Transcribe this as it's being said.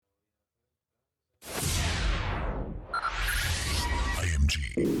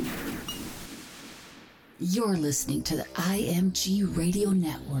You're listening to the IMG Radio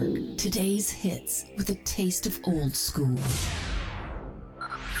Network. Today's hits with a taste of old school.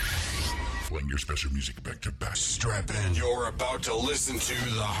 Playing your special music back to back. Strap in. You're about to listen to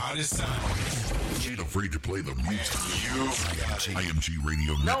the hottest sound. Ain't afraid to play the music. You've got it. IMG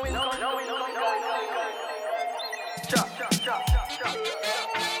Radio Network.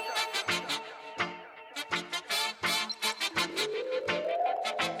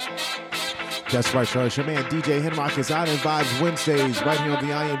 That's right, y'all. It's your man DJ Henrock is out in Vibes Wednesdays right here on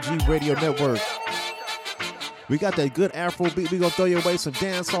the IMG Radio Network. We got that good Afro beat. We gonna throw your way some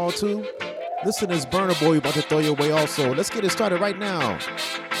dancehall too. Listen to this Burna Boy about to throw your way also. Let's get it started right now.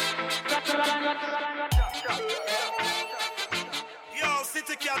 Yo,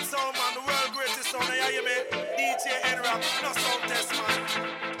 City Cat sound, man, the world greatest sound. I hear me, DJ Henrock, no sound test, man.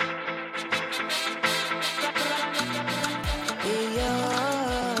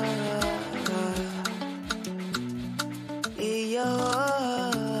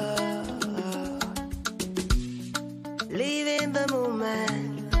 Leaving the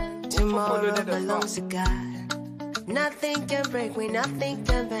moment, tomorrow belongs to God. Nothing can break me, nothing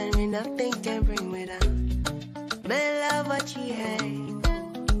can bend me, nothing can bring me down. May love what you hate,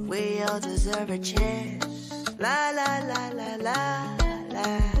 we all deserve a chance. La la la la la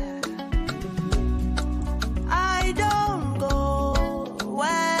la. I don't go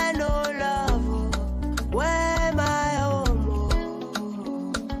where no love, where my home.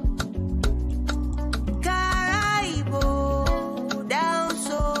 Caraibo, down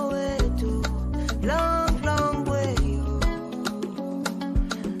Soweto, long, long way.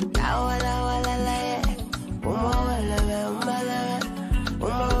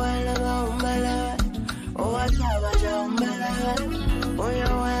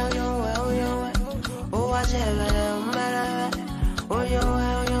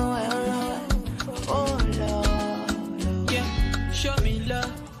 Yeah, show me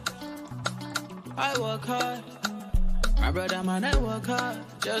love. I work hard. My brother, man, I work hard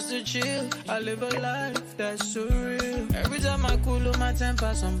just to chill. I live a life that's so real. Every time I cool on my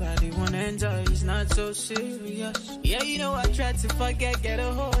temper, somebody wanna enter. It's not so serious. Yeah, you know I try to forget, get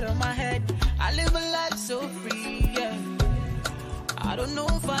a hold on my head. I live a life so free, yeah. I don't know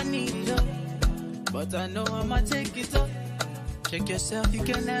if I need it up, but I know I'ma take it up. Check yourself, you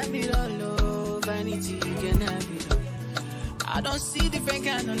can have it all, oh. Vanity, you can have it all. I don't see different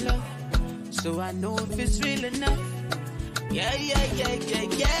kind of love, so I know if it's real enough. Yeah, yeah, yeah, yeah,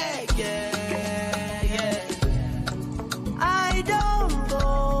 yeah, yeah, yeah. I don't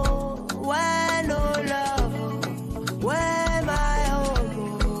go where no love, where my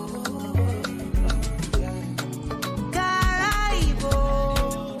home. Caraibo,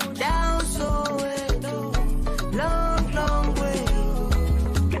 down Soweto, long, long way.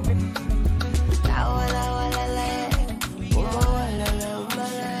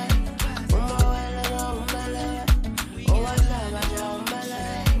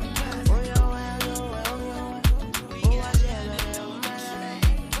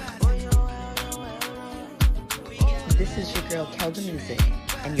 This is your girl, Kel the Music,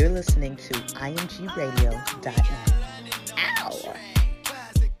 and you're listening to imgradio.net. Ow!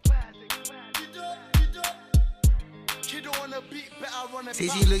 Say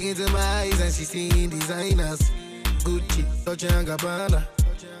she look into my eyes and she seeing designers. Gucci, Dolce & Gabbana.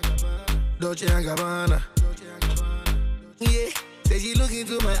 Dolce & Gabbana. Yeah, say she look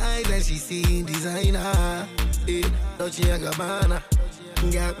into my eyes and she seeing designer. Yeah, Dolce & Gabbana.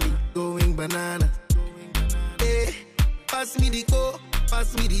 Got me going banana. Yeah, pass me the co,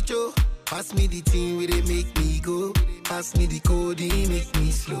 pass me the cho, pass me the thing where they make me go. Pass me the code, they make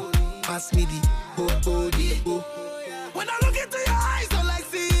me slow. Pass me the oh. When I look into your eyes, I like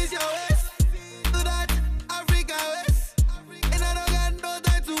see is your waist. Do that Africa waist. And I don't got no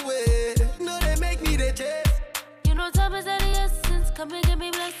time to wait. No, they make me the chase. You know time is of the essence. Come and give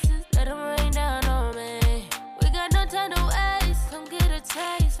me blessings. Let them rain down on me. We got no time to waste. Come get a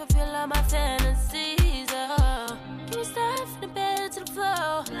taste. Fulfill all my fantasies. Oh. Can you start from the bed to the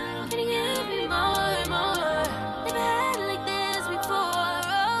floor? Can you give me more and more? Never had it like this before.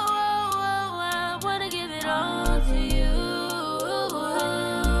 I wanna give it all to you.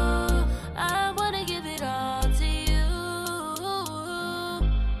 I wanna give it all to you.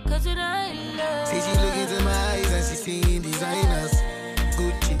 Cause tonight love. See she look into my eyes and she seeing designers.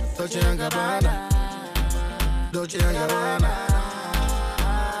 Gucci, Dolce & Gabbana. Dolce & Gabbana.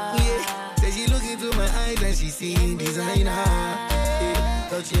 Yeah, say she look into my eyes and she seeing designer. Yeah,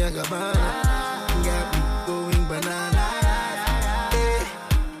 Dolce & Gabbana. Got me going banana. Yeah,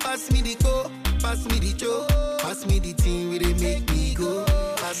 pass me the co, pass me the cho, pass me the thing where they make me go.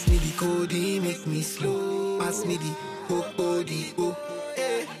 codeine make me slow. Pass me the body, oh,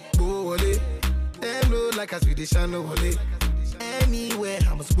 eh, go wale. Them low like a Swedish and no wale. Anywhere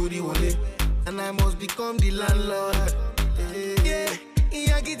I must go the wale, and I must become the landlord. Yeah,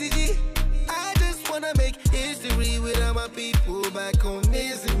 I just wanna make history with all my people back home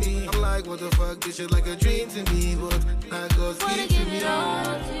missing me. I'm like, what the fuck, this shit like a dream to me, but I God's gift to me.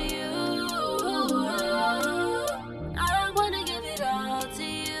 I wanna give it all to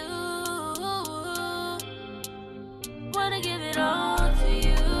you. Wanna give it all to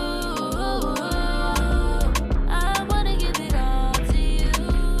you. I wanna give it all to you.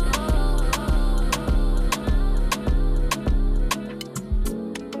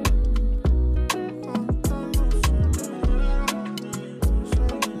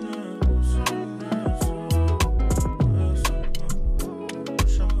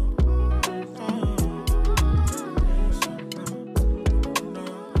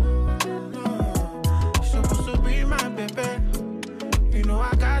 Supposed to be my baby. You know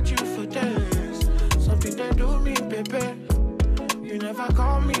I got you for days. Something they do me, baby. You never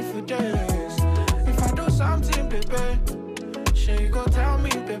call me for days. If I do something, baby, sure you go tell me,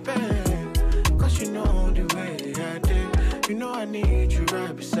 baby. Cause you know the way I did. You know I need you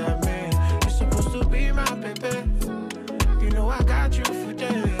right beside me. You're supposed to be my baby. You know I got you for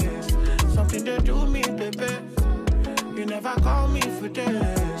days. Something they do me, baby. You never call me for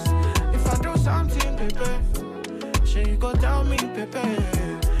days. If I do something, baby, sure you go tell me, baby.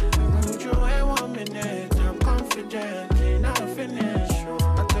 Would you wait 1 minute? I'm confident in our finish.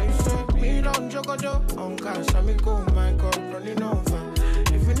 I tell you, say, me don't jogodo. On gas, I me go, my God, running over.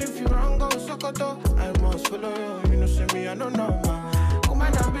 Even if you wrong, go sokoto. I must follow you. You know, see me, I don't know, man. Come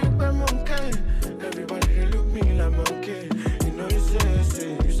on, I'm big, monkey. Everybody, they look me like monkey. You know, you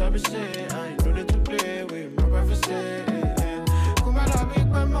say, you sabi say, I know that to play with my brother say. Come on, I'm big,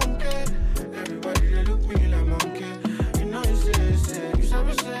 monkey. Everybody, they look me like monkey. You know, you say, you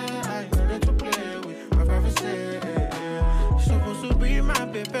sabi say, I know that to play with my brother say. You're supposed to be my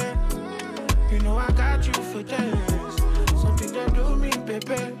baby. You know I got you for days. Something they do me,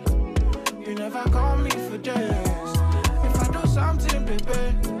 baby. You never call me for days. If I do something, baby,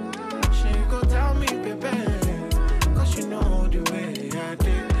 sure you go tell me, baby. Cause you know the way I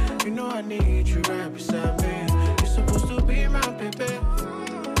did. You know I need you right beside me. You're supposed to be my baby.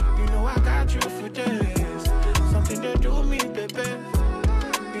 You know I got you for days. Something they do me, baby.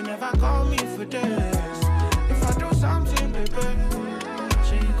 You never call me for days. If I do something, baby,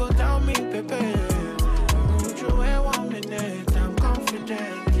 sure you go tell me, baby. Would you wait 1 minute? I'm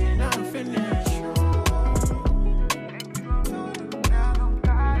confident in our finish.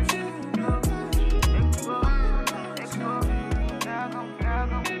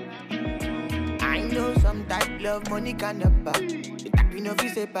 I know some type love money can up. The type you know fi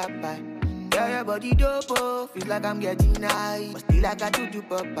say papa. Yeah, your body dope, oh. Feels like I'm getting high, but still I got to do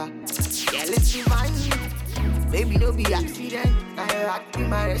papa. Yeah, let's be fine. Baby, no be accident. I heart in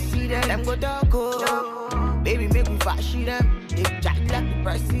my resident. Them go talk, oh. Baby, make me fashy them. They chat like the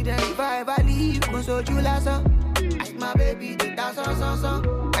president. If I ever leave, go so you last ask my baby, they dance on.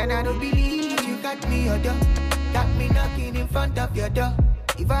 And I don't believe you got me your door. Got me knocking in front of your door.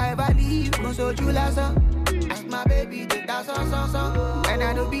 If I ever leave, go so you last ask my baby, they dance on. And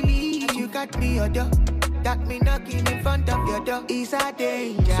I don't believe you got me your door. Got me knocking in front of your door. It's a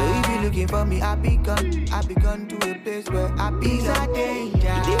danger. So if you looking for me, I be gone to a place where I be. It's a danger.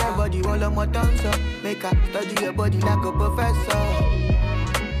 Today your body all on my tongue, so make her study your body like a professor.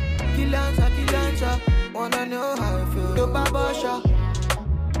 Kill answer, wanna know how I feel. To babosha.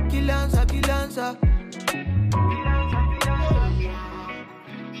 Kill answer.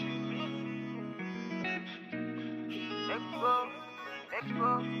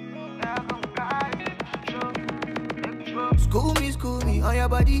 School me on your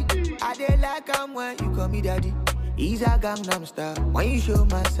body. I dey like when you call me daddy. He's a Gangnam Style. When you show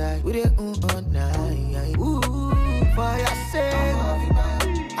my side, with it on night. Ooh, for your sake,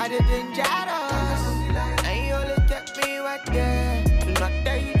 I did dangerous. And you only kept me right there. Do not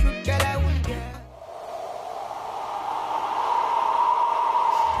tell you truth, girl, I won't get.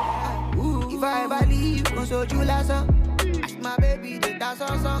 Ooh, if I ever leave, go so you last ask my baby, they dance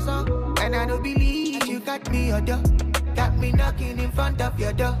on. And I don't believe you got me your door. Got me knocking in front of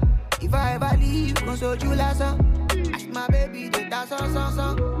your door. If I ever leave, go so you last ask my baby, they dance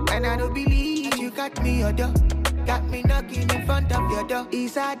on. And I don't believe you got me your door. Got me knocking in front of your door.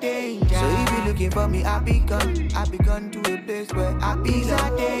 It's a danger. So if you looking for me, I be gone to a place where I be. It's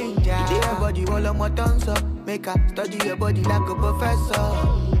a danger. Today your body all on my tongue, so make her study your body like a professor.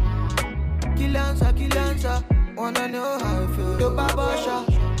 Kill answer, wanna know how I feel. To babosha.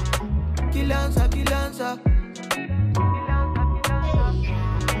 Kilanza, Kilanza.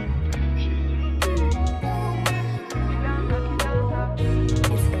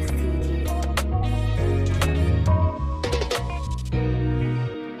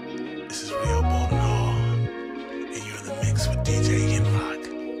 This is real Burna, and you're in the mix with DJ Inlock.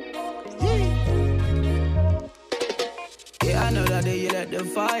 Yeah, I know that they let the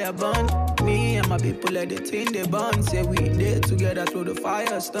fire burn. Me and my people let the thing they burn. Say we did together through the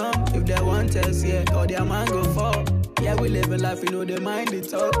fire storm. If they want us, yeah, or their man go fall. Yeah, we live a life, you know they mind the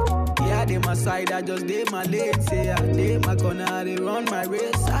talk. Yeah, they my side, I just did my lane. Say I did my corner, I they run my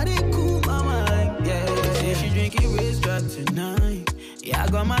race. I did cool my mind, yeah. Say she drinking waist drop tonight. Yeah, I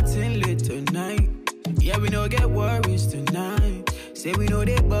got my tin lit tonight. Yeah, we no get worries tonight. Say we know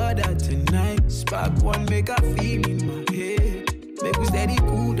they bother tonight. Spark one, make a feel in my head. Make we steady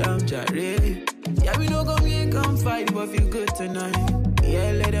cool down, Gyrate. Yeah, we no come here, come fight, but feel good tonight.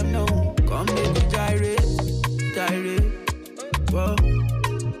 Yeah, let them know. Come make me gyrate, gyrate. Whoa.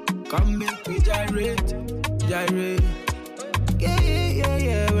 Come make me gyrate, gyrate. Yeah, yeah, yeah,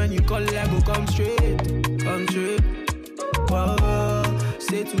 yeah. When you call, I go come straight, come straight. Whoa.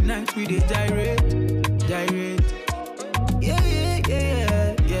 Say tonight we dey gyrate, gyrate. Yeah, yeah, yeah,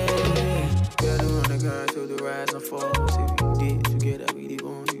 yeah, yeah. Yeah, the one that got to the rise and fall. Say we did together, we did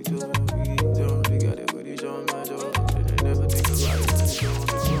on you too. We did done together, but it's on my job. And I never think about it.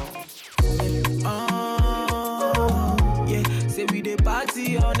 Yeah. Say we dey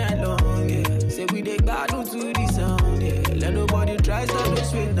party all night long, yeah. Say we dey battle to the sound, yeah. Let nobody try stop the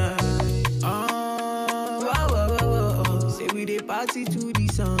sweet night. Say we dey party to the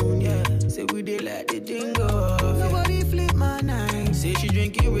sound, yeah. Say we dey let the thing go off, yeah. Nobody flip my night. Say she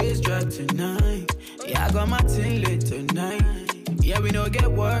drinking waist drop tonight. Yeah, I got my tin lit tonight. Yeah, we no get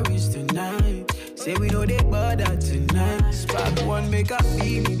worries tonight. Say we know they bother tonight. Spark one, make a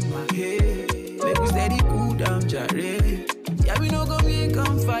feel in my head. Make we steady cool down, Gyrate. Yeah, we no come here,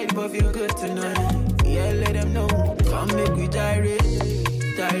 come fight, but feel good tonight. Yeah, let them know. Come make we gyrate,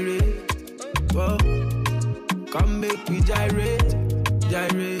 gyrate. Whoa. Come make we gyrate,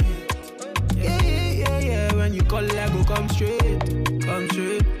 gyrate. Yeah, yeah, yeah, yeah. When you call, I go come straight, come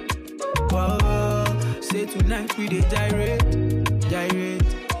straight. Whoa. Say tonight we dey gyrate, gyrate.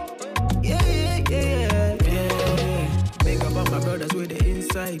 Yeah, yeah, yeah, yeah. Big up on my brothers with the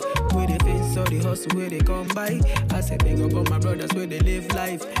inside, with the face all the hustle where they come by. I said big up on my brothers where they live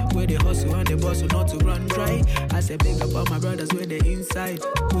life, where they hustle and they bustle not to run dry. I said big up on my brothers where they inside,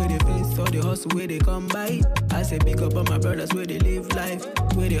 where they face all the hustle where they come by. I said big up on my brothers where they live life,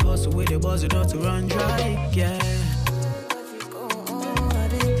 where they hustle where they bustle not to run dry. Yeah.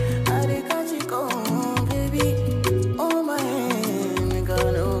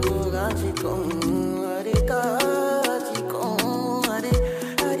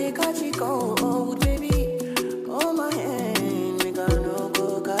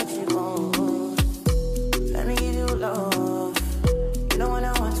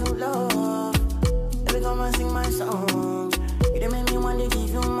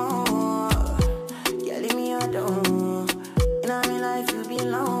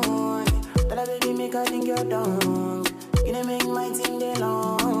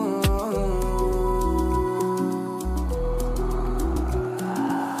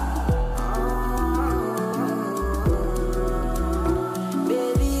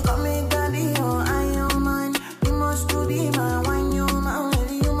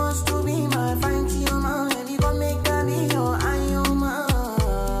 Make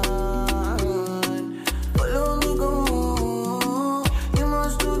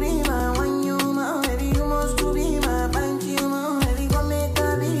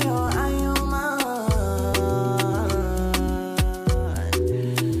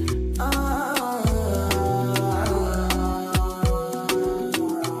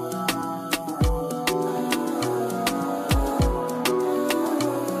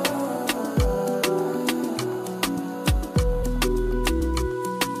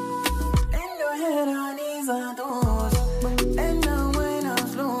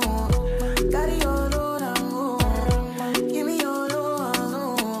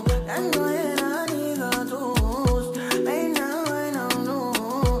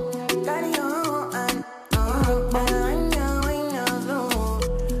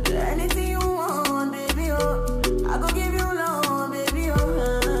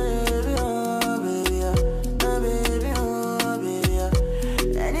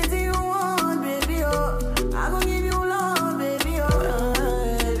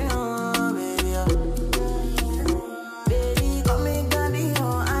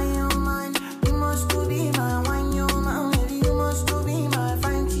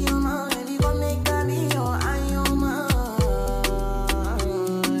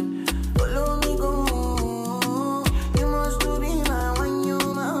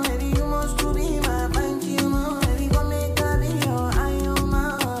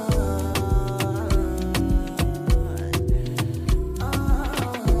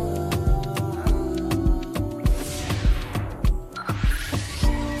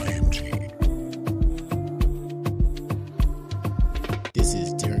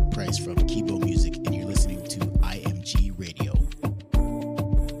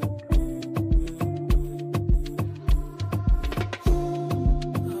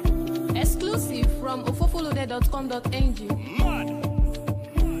fuzion.com.ng.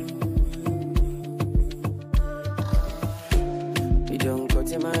 You don't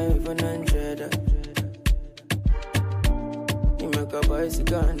cut in my even 100. You make a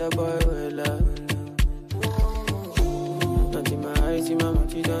bicycle and a boy will love. Not in my eyes, in my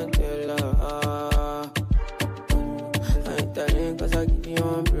mouth, you don't tell her. I ain't telling cause I give you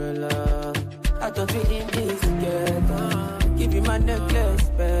umbrella. I thought we in this together. Give you my necklace,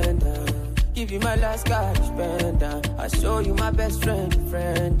 pendant. Give you my last cash, pendant. I show you my best friend.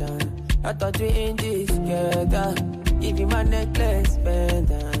 I thought we in this together. Give you my necklace,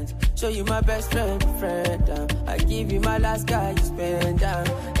 pendant. Show you my best friend. I give you my last cash, pendant.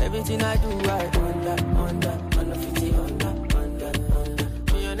 Everything I do, I under 50 under.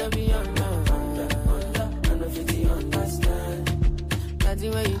 Me under be under 50 understand. That's the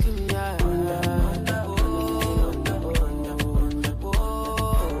way you do me, I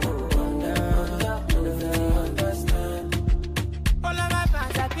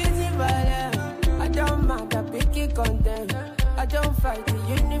I don't fight the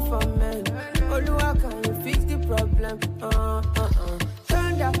uniform man. Oluwa, can you fix the problem?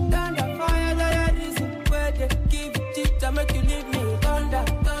 Thunder, fire, that reason. Where they give you cheat and make you leave me. Thunder,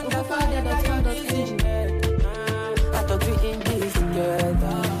 fire, that reason. I thought we in this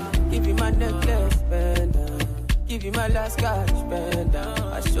together. Give you my necklace, pendant. Give you my last cash, pendant.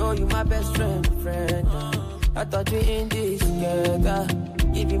 I show you my best friend. I thought we in this together.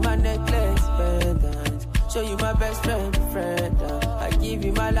 Give you my necklace, pendant. Show you my best friend. I give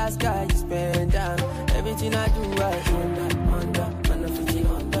you my last guy, you spend down. Everything I do, I under 50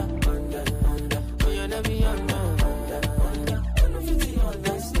 under. Oh, you never be under 50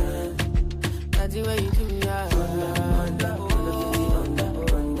 understand. That's the way you do me, I under 50 under.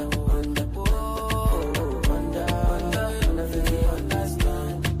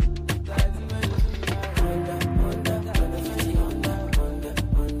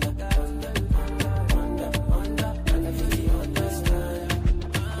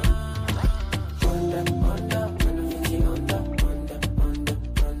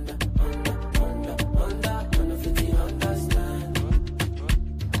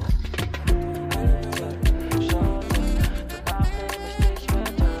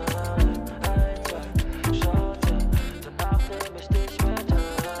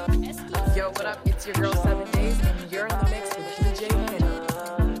 It's your girl 7 Days, and you're in the mix with DJ Henry.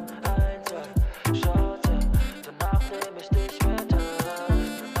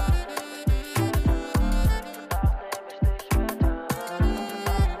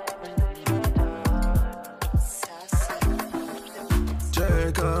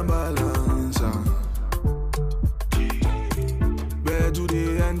 Check and balance. Where do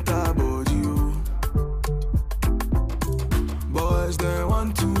they enter body? Boys, they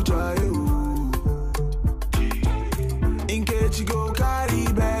want to try you. In case you go carry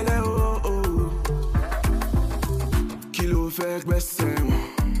belly, Kilo fake best same.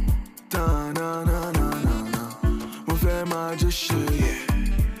 Ta na na na na na. Mon fait magician.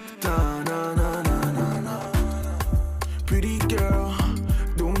 Ta na na na na na. Pretty girl,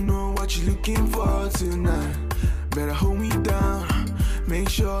 don't know what you're looking for tonight. Better hold me down. Make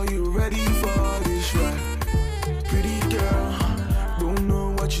sure you're ready for this ride. Pretty girl, don't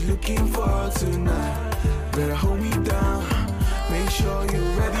know what you're looking for tonight. Better hold me down. Make sure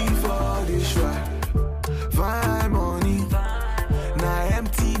you're ready for this ride. Fine money, now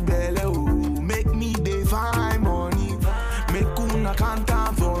empty belly. Make me day fine money. Make una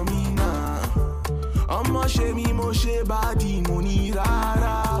canta for me now. I'ma share me moshe body money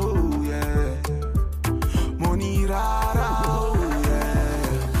rara oh yeah. Money rara oh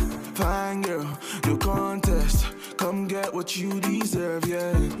yeah. Fine girl, no contest. Come get what you deserve,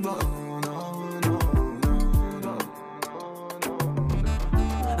 yeah. No.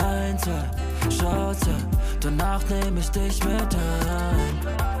 Ein, zwei Shots, danach nehm ich dich mit ein.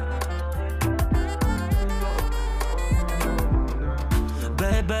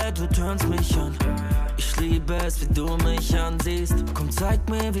 Baby, du turnst mich an. Ich liebe es, wie du mich ansiehst. Komm, zeig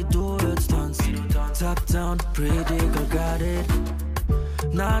mir, wie du jetzt tanzt. Top down, pretty girl, got it.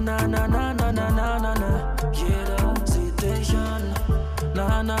 Na, na, na, na, na, na, na, na, na. Jeder sieht dich an.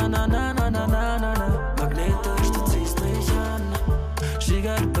 Na, na, na, na, na, na, na, na, na. Magnetisch, du ziehst mich an. She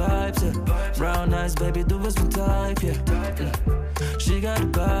got vibes, yeah. Brown eyes, baby, du bist mein Type, yeah. She got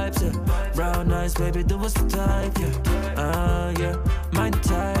vibes, yeah. Brown eyes, baby, du bist mein Type, yeah. Ah, yeah, mein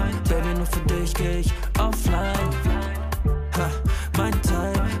Type. Baby, nur für dich geh ich offline. Ha, mein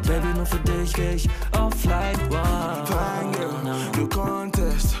Type. Baby, nur für dich geh ich offline. Wow. Fine girl, no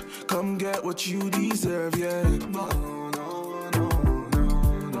contest. Come get what you deserve, yeah.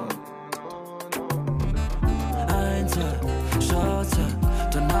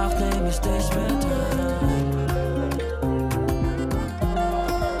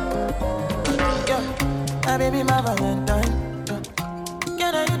 baby, my Valentine.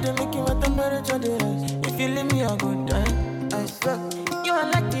 Can I hit the making my temperature rise? If you leave me a good time, I swear. You are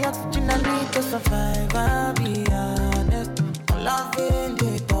like the oxygen I need to survive. I'll be honest. Loving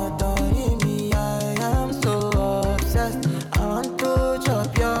the thought of me, I am so obsessed. I want to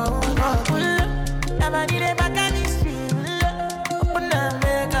chop your heart. Never need a back and it's real. Open up,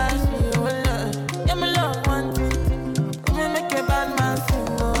 make us feel. Yeah, my love, Nwantinti. We make a bad man sing.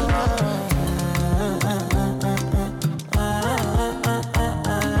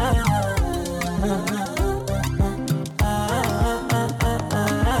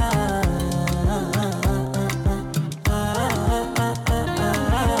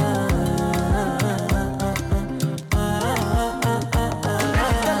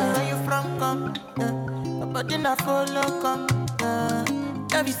 I follow come,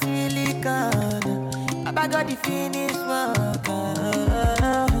 love is really good. I got the finish work.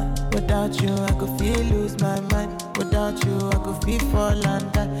 Without you, I could feel lose my mind. Without you, I could feel fall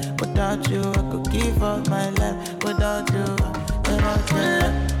and die. Without you, I could give up my life. Without you,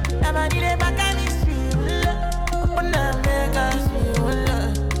 never need a back and it's real. Open up, make us feel.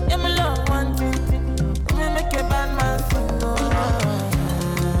 Yeah, my love, Nwantinti. We make a bad man sing.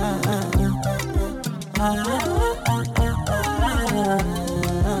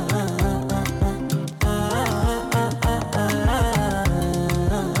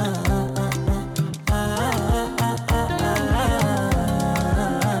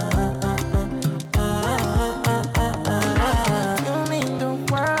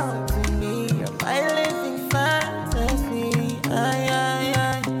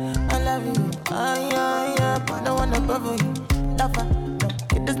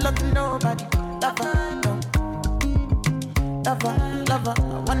 Nobody, lover, I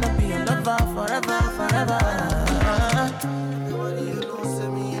wanna be a lover forever. Everybody you know say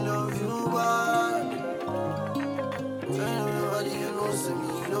me love you bad. Everybody you know say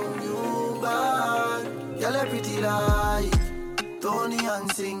me love you bad. Girl, a pretty like Toni-Ann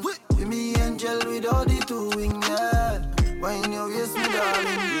Singh. With me angel with all the two wings, yeah. When you waist me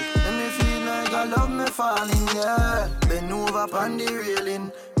darling, let me feel like I love me falling, yeah. Bend over upon the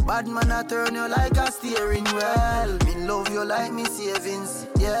railing. Bad man, I turn you like a steering wheel. Me love you like me savings,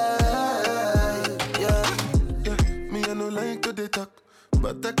 yeah. Me I no like to talk,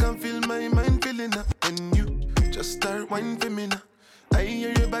 but I can feel my mind feeling up when you just start whining for me now. I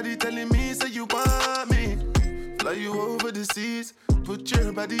hear your body telling me, say you want me. Fly you over the seas, put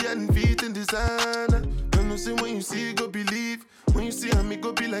your body and feet in designer. I know say when you see, go believe. When you see me,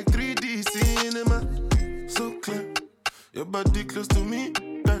 go be like 3D cinema. So clear, your body close to me.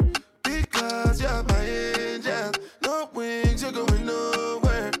 Because you're my angel, no wings, you're going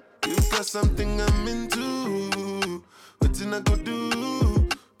nowhere. You got something I'm into. What did I go do?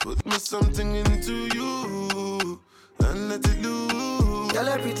 Put me something into you and let it loose. Girl,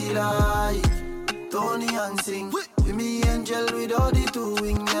 a pretty like Toni-Ann Singh. With me angel with all the two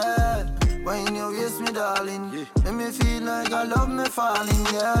wings, yeah. When you waist me darling, make me feel like I love me falling,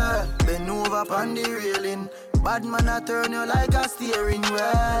 yeah. Bend over upon the railing. Bad man, I turn you like a steering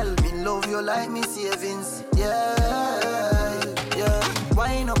wheel. Me love you like me savings, yeah.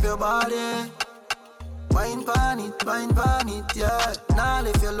 Wind up your body, wine pan it, yeah. Now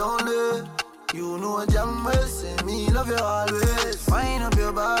if you're lonely, you know damn well, say me love you always. Wind up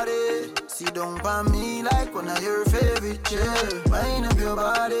your body, sit down by me like one of your favorite chairs. Wind up your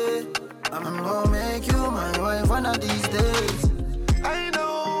body, I'm gonna make you my wife one of these days. I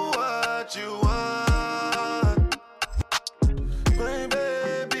know what you want, my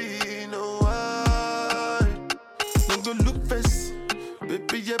baby, no why. Don't go look fast,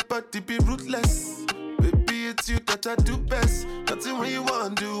 baby, your body be ruthless. Baby, it's you that I do best. Nothing when you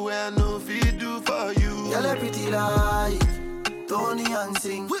want to do, I know if you do for you. Girl, a pretty like Toni-Ann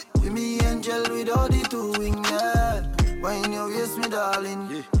Singh. With me angel with all the two wings, yeah. When you waist me darling,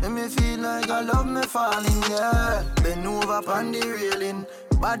 make me feel like I love me falling, yeah. Bend over upon the railing.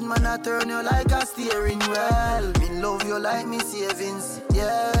 Bad man, I turn you like a steering wheel. Me love you like me savings,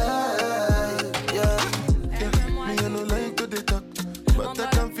 yeah. Me I no like to talk, but I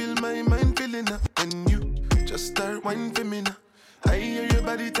can feel my mind feeling up when you just start whining for me now. I hear your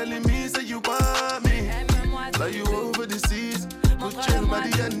body telling me, say you want me. Fly you over the seas, put your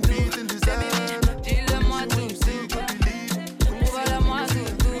body and feet in design. Dis-le-moi tout, ouvre-le-moi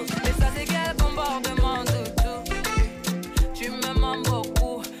tout. Et ça c'est quel comportement tout. Tu me mens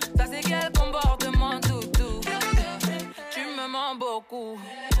beaucoup. Ça c'est quel comportement tout. Tu me mens beaucoup.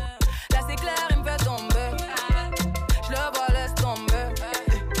 Là c'est clair, il me fait tomber. Je le vois, laisse tomber.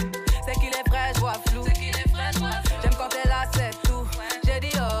 C'est qu'il est frais, je vois flou. J'aime quand t'es là, c'est tout. J'ai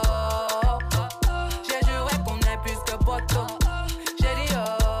dit oh. J'ai juré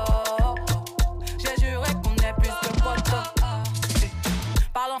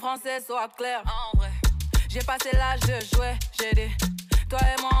pensée soit claire. En vrai, j'ai passé l'âge de jouer. J'ai dit, toi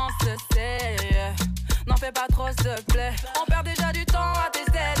et moi on se sait. N'en fais pas trop s'il te plaît. On perd déjà du temps à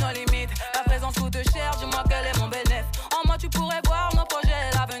tester nos limites. La présence coûte cher, dis-moi quel est mon bénéfice. En moi tu pourrais voir nos projets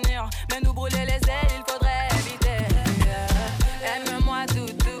et l'avenir. Mais nous brûler les ailes, il faudrait éviter. Aime-moi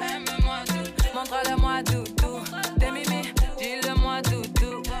Doudou, montre-le-moi Doudou. T'es mimi, dis-le-moi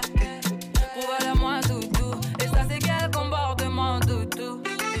Doudou. Prouve-le-moi Doudou. Et ça c'est quel comportement Doudou.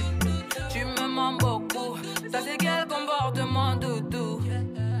 Tu me mens beaucoup. Ça c'est quel comportement Doudou.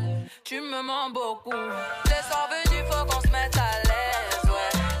 Tu me mens beaucoup. Les soirs venus, faut qu'on se mette à l'aise,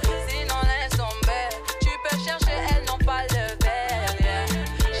 ouais. Sinon laisse tomber. Tu peux chercher, elles n'ont pas le verre, yeah.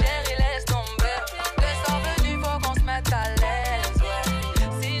 Chérie, laisse tomber. Les soirs venus, faut qu'on se mette à l'aise, ouais.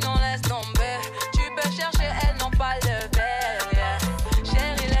 Sinon laisse tomber. Tu peux chercher, elles n'ont pas le verre, yeah.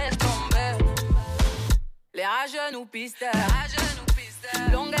 Chérie, laisse tomber. Les rageux nous pisteurs.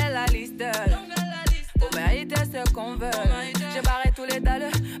 Longue est la liste. Pour mériter ce qu'on veut. J'ai barré tous les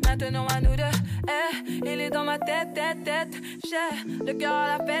dalles, maintenant à nous deux. Il est dans ma tête. J'ai le cœur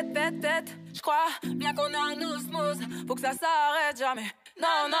à la fête. J'crois bien qu'on a un osmose. Faut que ça s'arrête jamais.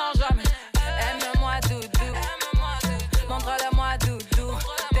 Non, jamais. Aime-moi Doudou. Montre-le-moi Doudou.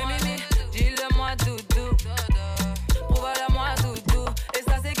 T'es mimi, dis-le-moi Doudou. Prouve-le-moi Doudou. Et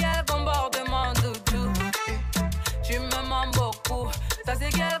ça c'est quel comportement Doudou. Tu me mens beaucoup. Ça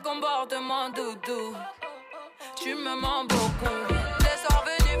c'est quel comportement Doudou. Tu me mens beaucoup. Les soirs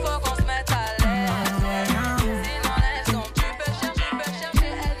venus, faut qu'on se mette à l'aise. Sinon laisse tomber. Tu peux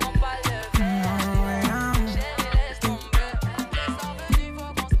chercher, elles n'ont pas le verre. Chérie, laisse tomber. Les soirs venus,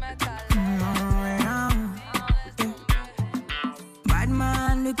 faut qu'on se mette à l'aise. Bad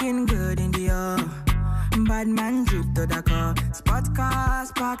man looking good in the air. Bad man drip to the car. Spot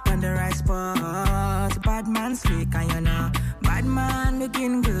cars parked on the right spot. Bad man slick and you know. Bad man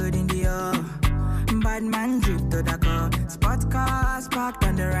looking good in the air. Bad man drip to the car. Spot cars parked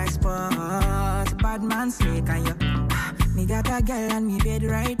on the right spot. Bad man slick and you. Me got a girl on me bed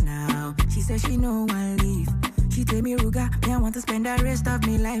right now. She says she no one leave. She tell me Ruga, me I want to spend the rest of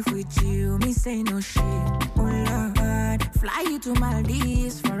me life with you. Me say no shit. Oh Lord, fly you to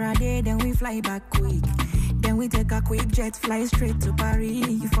Maldives for a day, then we fly back quick. Then we take a quick jet, fly straight to Paris.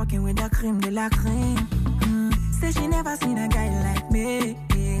 You fucking with the creme de la creme. Say she never seen a guy like me.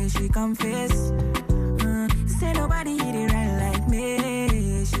 She confess. Say nobody hit it right like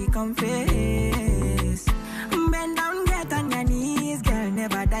me. She confess. Bend down, get on your knees, girl,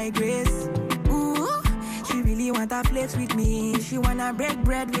 never digress. Ooh, she really want a flex with me. She wanna break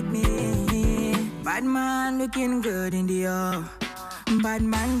bread with me. Bad man looking good in the air. Bad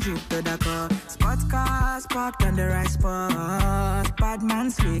man drip to the car. Spot cars parked on the right spot. Bad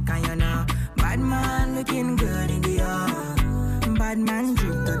man slick and you know. Bad man looking good in the air. Bad man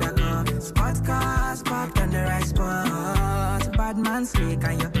drip to the car. Spot cars parked on the right spot. Bad man slick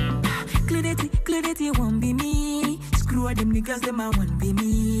and you. Clarity won't be me. Screw all them niggas, them I won't be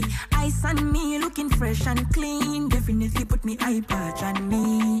me. Ice on me, looking fresh and clean. Definitely put me eye patch on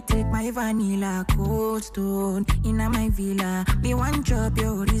me. Take my vanilla cold stone inna my villa. Me one drop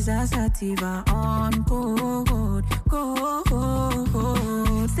your sativa on cold.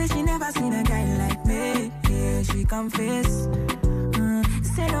 Say she never seen a guy like me. Yeah, she confess.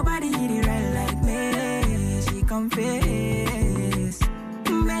 Say nobody hit it right like me. She confess.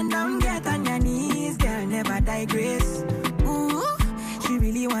 Bend down, get on your knees, girl, never digress. Ooh, she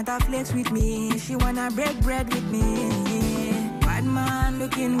really want a flex with me. She wanna break bread with me. Bad man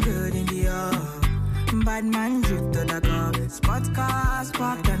looking good in the air. Bad man drip to the car. Spot cars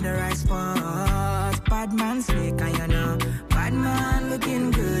parked on the right spot. Bad man slick and you know. Bad man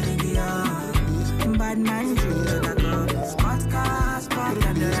looking good in the air. Bad man drip to the car. Spot cars parked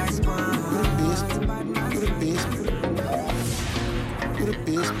on the right spot. Bad man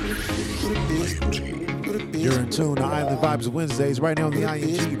You're in tune to Island Vibes Wednesdays right now on the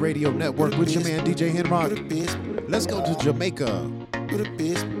IMG Radio Network with your man DJ Henrock. Let's go to Jamaica.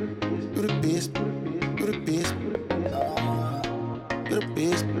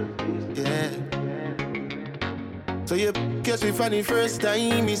 Yeah. So you catch me for the first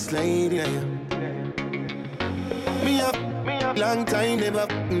time, me slide, yeah. Me have long time, never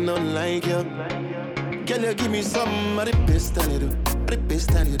none like you. Can you give me some of the best I do? The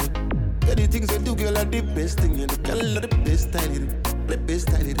best I do. Yeah, the things I do, girl, are the best thing you do. Girl, are the best I do. The best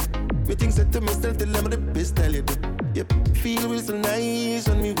I do. Me things I to myself, tell them the best I do. Yep, feel so nice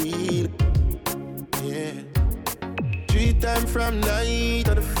on me wheel. Yeah. 3 times from night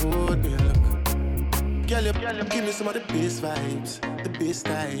to the food, me look. Girl, you give me some of the best vibes, the best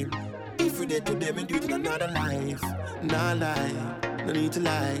time. If we did to them and do it in another life, nah lie. no need to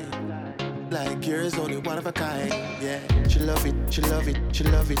lie. Like yours, only one of a kind. Yeah, she love it, she love it, she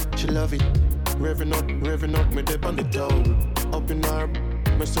love it, she love it. Revving up, me dip on the toe. Up in her,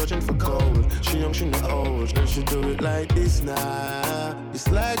 me searching for gold. She young, she not old. Then she do it like this now. It's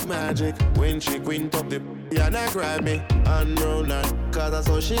like magic when she quint up the and I grab me and roll her. Cause that's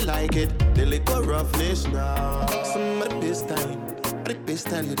how she like it. The little roughness now. Some of the best time. The best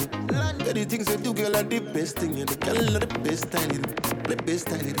style you do. The things you do, girl, are the best thing you do. Girl, are the best style you do. The best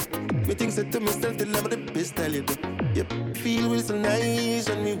style you do. Me things I to myself, the love of the best style you do. Yep, feel real so nice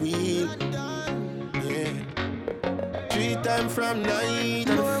when we wheel. Yeah. 3 times from night.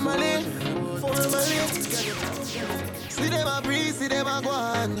 Formally. See them a breathe, see them a go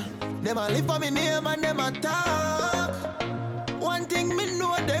on. Them a live for me name and them a talk. One thing me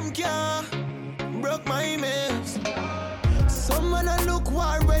know them can't broke my mess. Some man a look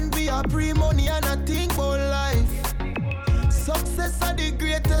war when we are pre-money and a think about life. Success are the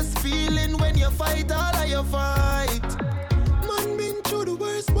greatest feeling when you fight all of your fight. Man been through the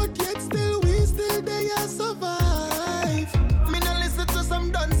worst, but yet still we still there survive. Me no listen to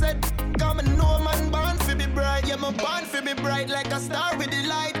some done said. Come and know man born fi be bright. Yeah, me born fi be bright like a star with the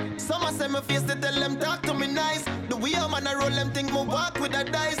light. Some a say me face to tell them talk to me nice. The way a man a roll them think me walk with a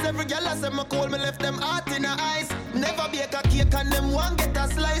dice. Every girl a say me cold, me left them heart in a ice. Never bake a cake and them want get a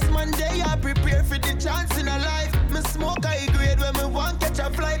slice. Man, they are prepared for the chance in a life. Me smoke high grade when me want catch a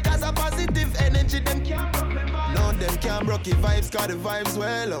flight. Cause a positive energy, them can't broke me vibe. No, them can't broke the vibes, cause the vibes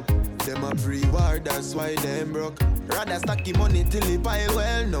well up. Them a pre-war, that's why them broke. Rather stack the money till the pile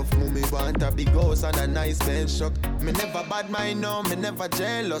well enough. Mummy want a big house and a nice bench truck. Me never bad mind, no, me never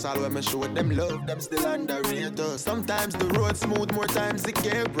jealous. All when me show them love, them still underrated. Sometimes the road smooth, more times it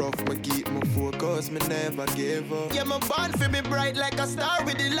get rough. Me keep my focus, me never give up. Yeah, me born fi be bright like a star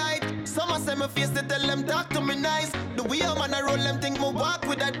with the light. Some a say me face to tell them talk to me nice. The way a man a roll them think me walk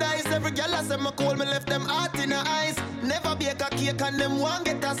with a dice. Every girl a say me cold, me left them heart in a ice. Never bake a cake and them want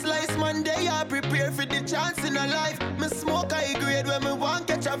get a slice. Man, they are prepared for the chance in a life. Me smoke high grade when me want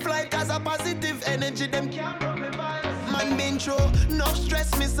catch a flight. Cause a positive energy, them can't broke me vibe. Man been through enough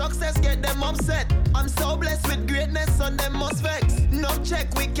stress, me success get them upset. I'm so blessed with greatness, on them must vex. Enough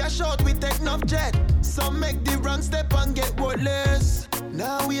check, we cash out, we take enough jet. Some make the wrong step and get worthless.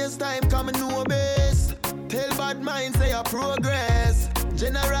 Now waste time coming no base. Tell bad mind say a progress.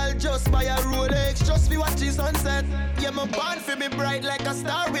 General just buy a Rolex, just fi watch the sunset. Yeah, my born fi be bright like a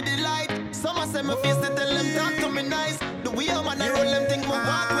star with the light. Some a say me face to tell them talk to me nice. The way a man a roll them think me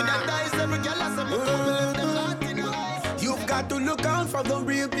walk with a dice. Every girl a say me cold, me left them heart in the eyes. You've got to look out for the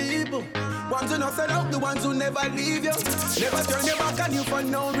real people. Ones who not sell out, the ones who never leave you. Never turn your back on you for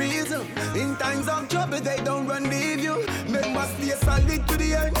no reason. In times of trouble, they don't run leave you. Members stay solid to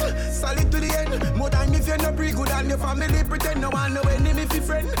the end, solid to the end. More time if you're not pretty good and your family pretend. No one no enemy if you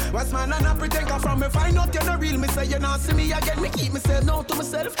friend. What's man and I pretend, cause from me find out you're not real. Me say you not see me again, me keep myself now to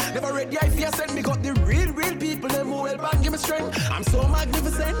myself. Never read the idea send me got the real people, them who help and give me strength. I'm so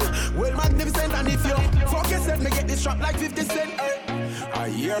magnificent, well magnificent. And if you focus it, me get this shot like 50 cents. Our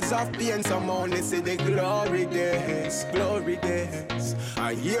years of pain, some only see the glory days, glory days.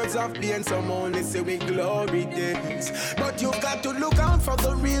 Our years of pain, some only see we glory days. But you've got to look out for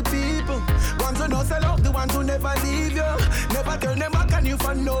the real people. Ones who don't sell out, the ones who never leave you. Never turn them back on you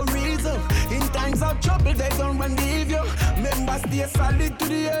for no reason. In times of trouble, they don't run leave you. Members stay solid to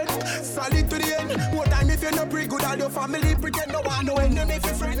the end, solid to the end. More time if you're not pretty good, all your family pretend. No one no enemy if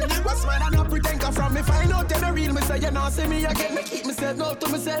you friend. What's man and not pretend, cause from me find out you're not real. Me say you not see me again, me keep myself now to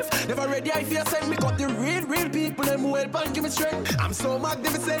myself. Never ready I fear send me got the real people, them who help and give me strength. I'm so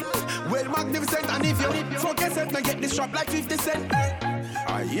magnificent, well magnificent. And if you focus it, now get this shop like 50 cents.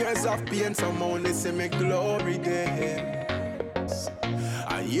 Our years of pain, some only see me glory days.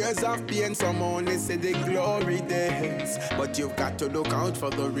 Our years of pain, some only see the glory days. But you've got to look out for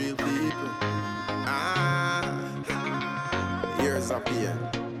the real people. Years of pain,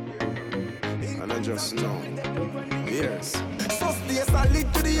 and I just know. Years. So stay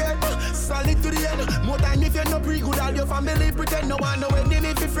solid to the end, solid to the end. More time if you're not pretty good, all your family pretend. No one no enemy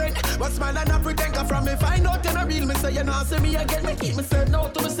if you friend. But smile and not pretend, cause from me find out you're not real. Me say you not see me again, me keep myself now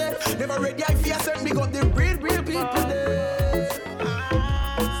to myself. Never ready I fear send me got the real people there.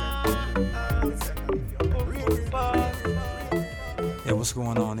 Hey, what's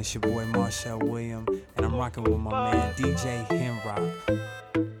going on? It's your boy Marshall William, and I'm rocking with my man DJ Henrock.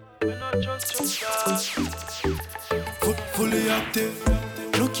 Fully active.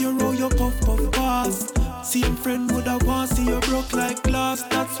 Look your roll, your puff pass. Same friend would have want see you broke like glass.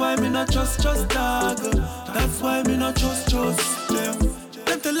 That's why me not just dog. That's why me not just them.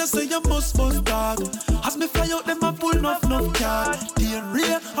 Them tell you say you must dog. As me fly out, them a pull enough card. Dane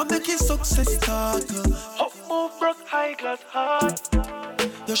Ray, I make it success talk. Up move, broke high class heart.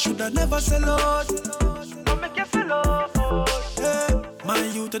 You shoulda never sell out. I make you sell out. Yeah, my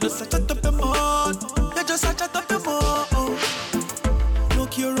youth, you just a chat up your mouth. You just a chat up your mouth.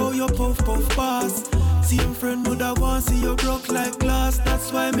 Look here how you puff pass. Same friend woulda want see you broke like glass.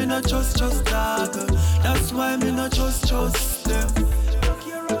 That's why me not trust dog. That's why me not trust them. Look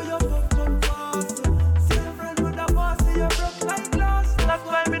here how you puff pass. Same friend woulda want see you broke like glass. That's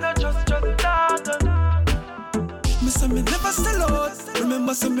why me not trust dog. Me say me never sell out.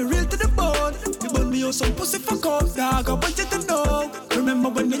 Remember say me real to the bone. Me burn me out some pussy for coke, dog. I want you to know. Remember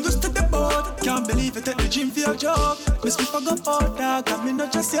when they used to the boat. Can't believe it at the gym for your job. Me speak for go out, dog. And me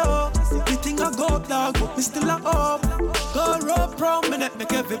not just yo. Me think I go up, dog, but me still a up. Go rope prominent,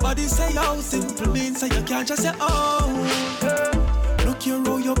 make everybody say yo. Simple means say you can't just say oh. Look here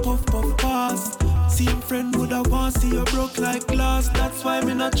how you puff pass. Same friend woulda want see you broke like glass. That's why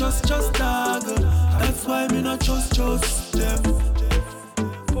me not trust dog. That's why me not trust them.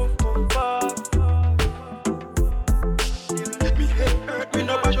 Puff pass. Me head hurt, me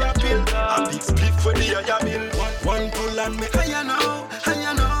no bag a pill. A big split for the higher bill. One pull and me higher now.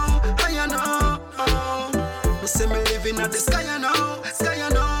 Me say me living at the sky now.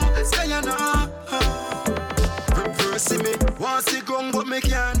 Versi me want see gun but me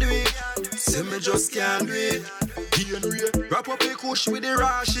can't do it. Say me just can't do it. Wrap up a kush with the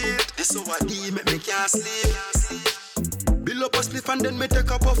raw shit. It's so what D make me can't sleep. Build up a spliff and then me take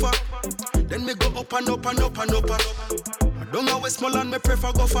a puffer. Then me go up and up. I don't always small and me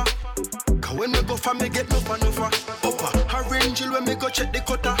prefer go for. Cause when me go for me get enough. Upper, arrange when me go check the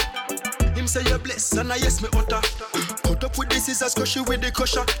cutter. Him say you bless and I yes me utter. Cut up with the scissors, crush you with the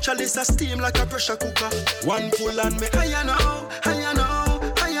crusher. Chalice a steam like a pressure cooker. One pull and me higher now.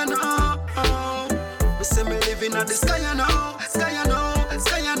 Me say me living at the sky now.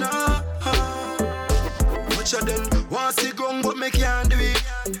 Much of them want see gun but me can't do it.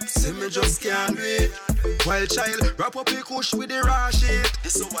 Say me just can't do it. Wild child, wrap up a kush with the raw shit.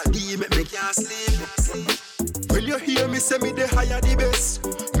 It's so what D make me can't sleep. When you hear me say me the higher the best.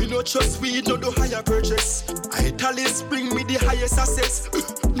 Me no trust weed, no do higher purchase. Italians bring me the highest access.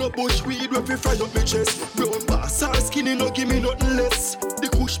 No bush weed when we fry up my chest. Brown bass or skinny no give me nothing less. The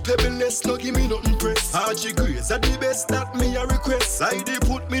kush pebbleless no give me nothing press. RG Grace are the best that me a request. I dey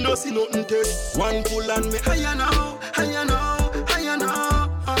put me no see nothing test. One pull and me higher now.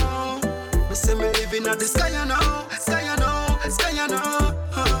 Me say me living at the sky now.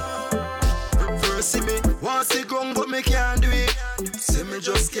 Versi me want see gun but me can't do it. Say me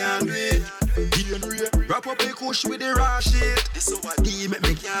just can't do it. Dane Ray, wrap up a kush with the raw shit. It's so what D make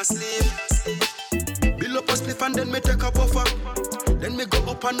me can't sleep. Build up a spliff and then me take a puffer. Then me go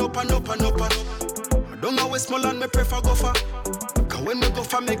up and up. I don't always small and me prefer go for. Cause when me go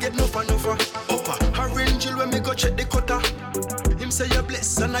for me get enough. Upper, arrange when me go check the cutter. Him say you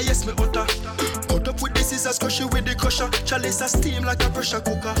bless and I yes me utter. Cut up with the scissors, crush you with the crusher. Chalice a steam like a pressure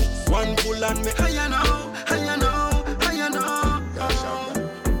cooker. One pull and me higher now.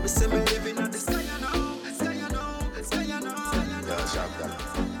 Me say me living at the sky now.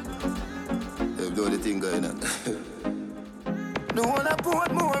 Do the thing going on. The one I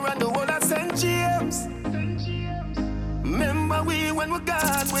Portmore and the one I St. James. Remember we when we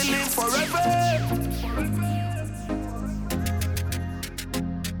gone, we live forever.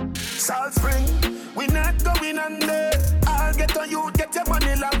 Salt Spring, we not going under. I'll get on you, get your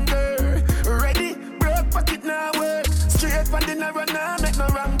money longer. Ready, broke pocket now work. Straight from the narrow now, make no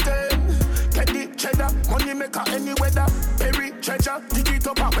wrong turn. Get the cheddar, money maker any weather. Perry treasure, dig it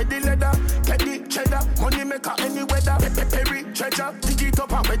up and with the leather. Get the cheddar, money maker any weather. Perry treasure, dig it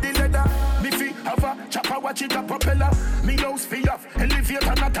up and with the leather. Miffy have a chopper, watch it a propeller. Me house fee off,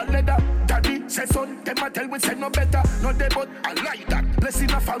 elevator not a leather. Daddy say son, them a tell we say no better. No they but I like that, blessing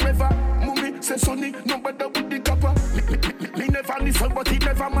forever. Mummy say sonny, no better with the copper. Me never listen but it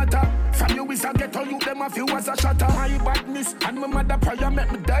never matter. From you is a ghetto, you them a few as a shatter. My badness and my mother prayer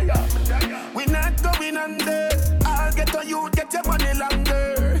make me die. We not going under. I'll get on you, get your money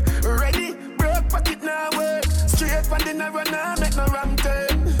longer. Ready, broke pocket now work. Straight from the narrow now, make no wrong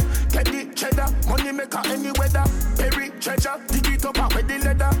turn. Get the cheddar, money maker any weather. Perry treasure, dig it up and with the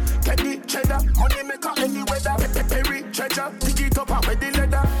leather. Get the cheddar, money maker any weather. Perry treasure, dig it up and with the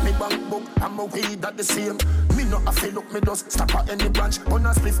leather. Me bank book, I'm a weed at the same. Me not a fail look, me just stop at any branch. On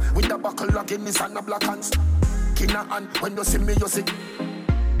a spliff with a buckle of Guinness and a black hands. Toni-Ann, when you see me, you see.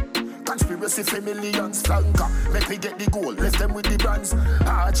 Conspiracy for millions, flanker. Make we get the gold, left them with the brands.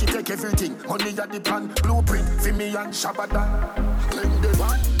 She take everything, money at the plan. Blueprint for me and Shabada. Claim the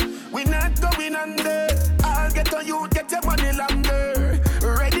one.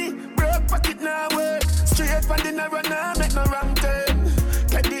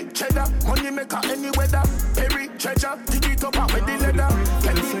 maker any weather. Terri treasure, dig it up with the leather.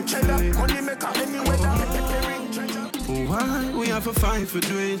 Penny cheddar, money maker any weather. Terri treasure. Why we have to fight for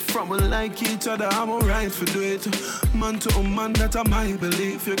do it? From we like each other, I'm alright for do it. Man to a man, that I my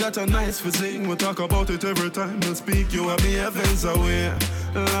belief. You got a nice physique, we talk about it every time we speak. You have me heavens away.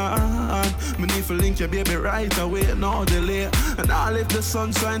 Lord, me need to link your baby right away, no delay. And I'll if the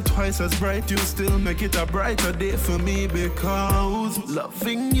sun shine twice as bright, you still make it a brighter day for me. Because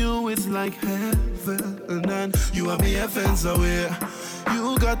loving you is like heaven, and you have me heavens away.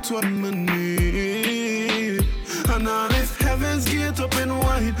 You got what me need. And all if heaven's gate open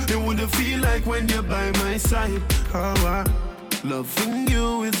wide, it wouldn't feel like when you're by my side. Loving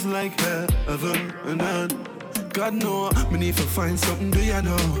you is like heaven, and God know, me need to find something, do you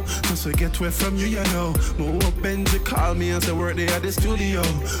know? Just to get away from you, you know. More Benji call me and say work there at the studio.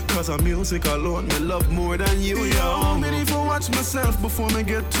 Cause of music alone, me love more than you, yo. Me need to watch myself before me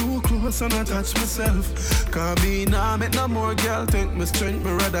get too close and attach myself. Cause me nah make no more girl think me strength,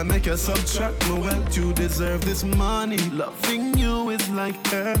 me rather make you subtract my wealth. You deserve this money. Loving you is like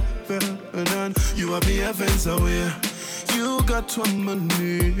heaven, and you have me heavens away. You got what I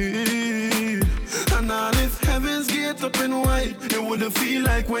need. And all if heaven's gate open wide, it wouldn't feel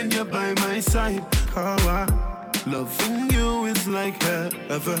like when you're by my side. Loving you is like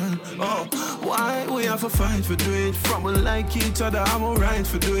heaven. Oh, why we have to fight for do it? From we like each other, I'm alright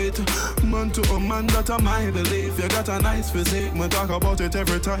for do it. Man to a man, that I my belief. You got a nice physique, we talk about it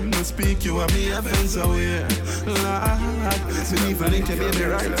every time we speak. You have me heavens away. Lord, me need to link your baby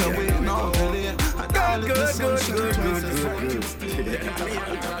right away. No delay. Good.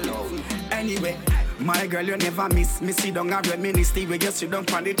 Anyway, my girl, you never miss me. Sit down and reminisce where you sit down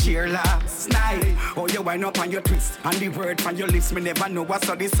on the chair last night. Oh, you wind up on your twist and the word from your lips. Me never know what's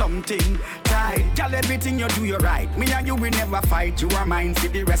the something tight. Girl, everything you do, you're right. Me and you will never fight. You are mine for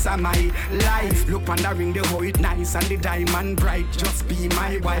the rest of my life. Look on the ring, the hold it nice and the diamond bright. Just be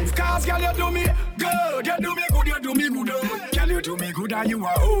my wife. Cause girl, you do me good. You do me good, you do me good. Girl, you do me good and you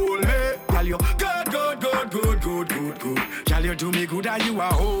are hold me. Girl, you good. Girl, you do me good and you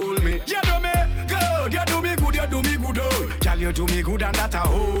are hold me. You do me good, you do me good, you do me good. Girl, you do me good and that a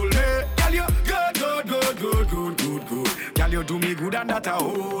hold me. Girl, you good. Girl, you do me good and that a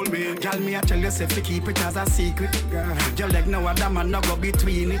hold me. Girl, me I tell you, say to keep it as a secret. Girl, like no other man no go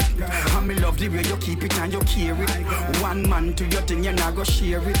between it. And me love the way you keep it and you carry it. One man to your thing, you not go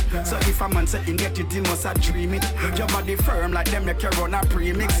share it. So if a man say he get it, he must a dream it. Your body firm like them make you run a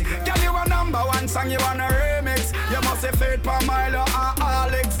premix. Girl, you a number one song, you want a remix. You must say Fate Pamela or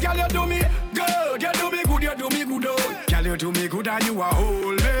Alex. Girl, you do me good, you do me good, you do me good. Girl, you do me good and you a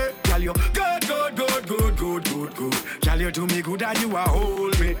hold me. Girl, you good. Girl, you do me good and you a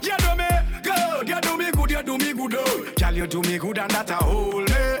hold me. You do me good, you do me good, you do me good. Girl, you do me good and that a hold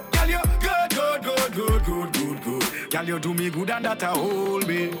me. Girl, you good. Girl, you do me good and that a hold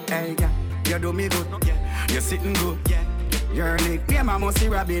me. Hey, girl, you do me good. You sitting good. Your neck, me and my musty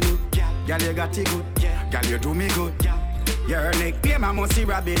Robin. Girl, you got it good. Girl, you do me good. Your neck, me and my musty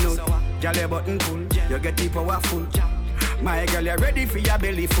Robin. Girl, your button full. You get the powerful. My girl, you ready for your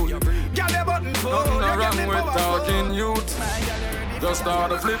belly full. Girl, your button full. Nothing wrong with talking youth. Just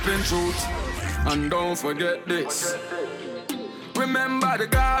start a flipping truth. And don't forget this. Remember the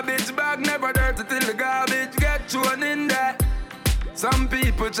garbage bag never dirty till the garbage get thrown in there. Some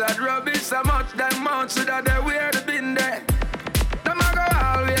people chat rubbish so much them much should have they wear the bin there. Them a go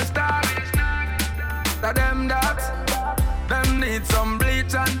always talk. That them that. Them need some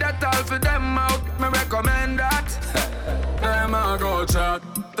bleach and Dettol for them out. Me recommend that. Them a go chat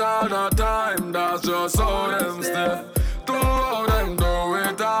all the time. That's just how them stay. To how them do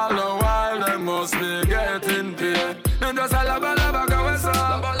it all the while. Them must be getting paid. Them just a laba go west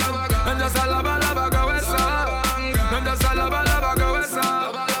up. Them just a laba go west up. Them just a laba go west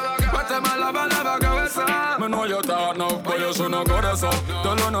up. But them a laba go west up. Me know you talk now, but you should not go this up.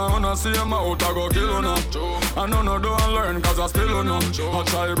 Tell you no, wanna see him out, I go kill you now. I know no don't learn, cause I still you know. I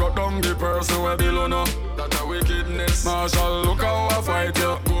try broke down the person where below now. That's a wickedness. Marshall, look how I fight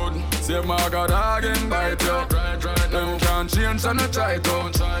you. Good. Save my God, I can bite you. Them can't change and I try to.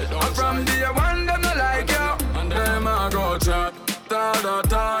 And from day one, them not like you. And them I go chat all the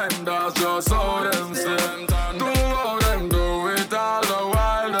time. That's just how them say. Do how them do it all the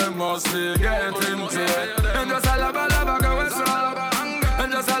while. Them must be getting paid. Them just a laba go west up.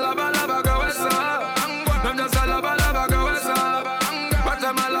 Them just a laba go west up. Them just a laba go west up. But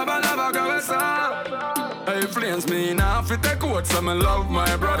them a laba go west up. Hey, flames me now fit the coat, so me love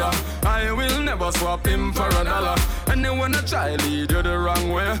my brother. I will never swap him for a dollar. Anyone a try lead you the wrong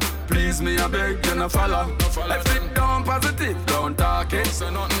way, please me I beg you no follow. If it don't positive, don't talk it.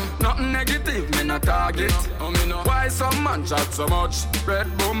 Nothing negative, me not target. Why some man chat so much? Red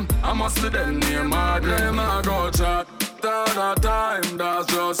boom, I must be them near my dream. I go chat all the time, that's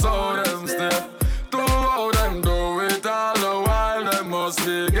just how them stay. To how them do it all the while, they must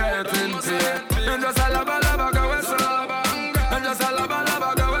be getting paid. And just a laba laba go west, and just a laba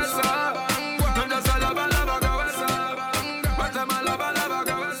laba go west, and just a laba laba go west, but them a laba laba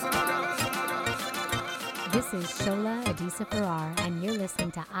go west. This is Shola Adisa Farrar, and you're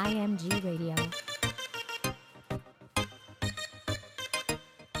listening to IMG Radio.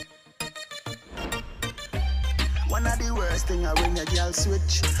 One of the worst thing I when your girl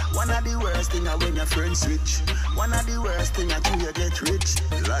switch. One of the worst thing I when your friend switch. One of the worst thing I do you get rich.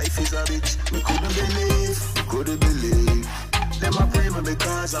 Life is a bitch. Me couldn't believe. Them a pray me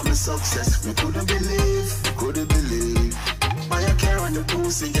because I'm a success. Me couldn't believe. Buy a car and the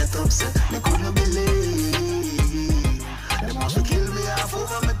pussy get upset. Me couldn't believe. Them want to kill me half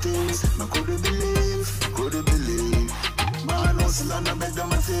over my things. Me couldn't believe. Man hustle and I beg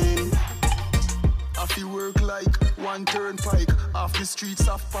them a thing. I feel work like one turnpike. Off the streets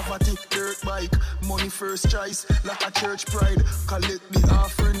of poverty, dirt bike. Money first choice, like a church pride. Collect the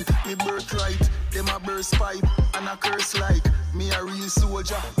offering, me birthright. Them a burst pipe, and a curse like. Me a real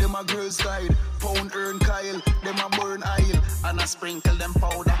soldier, them a girl's guide. Pound earn Kyle, them a burn oil. And I sprinkle them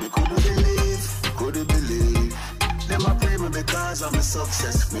powder. Me couldn't believe. Them a pray me because I'm a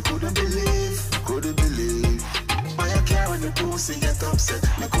success. Me couldn't believe. Buy a car and the pussy get upset.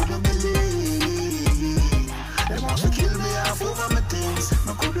 Me couldn't believe. Them want to kill me half over my things.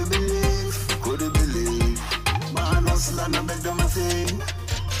 Me couldn't believe. Man hustle and I beg them a thing.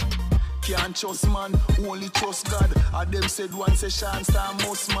 Can't trust man, only trust God. And them said one session star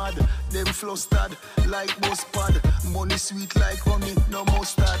most mad. Them flustered like bus pad. Money sweet like honey, no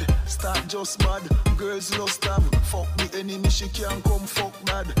mustard. Start just bad, girls lost have. Fuck the enemy, she can't come fuck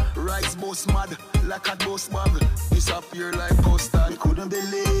dad. Rice bus mad, like a bus bag. Disappear like custard. Me couldn't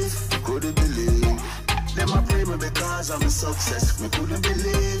believe. Them a pray me because I'm a success. Me couldn't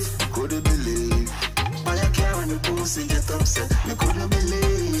believe. Buy a car and the pussy get upset. Me couldn't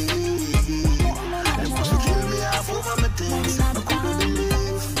believe. Them want to kill me half over my things. Me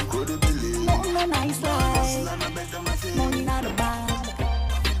couldn't believe. Nothing no nice life. Money not a bank.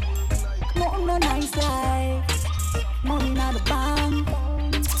 Nothing no nice life. Money not a bank.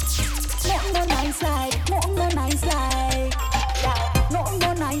 Nothing no nice life. Nothing no nice life. Nothing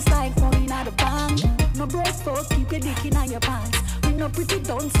no nice life. Money not a bank. No broke folk, keep your dick in your pants. We no pretty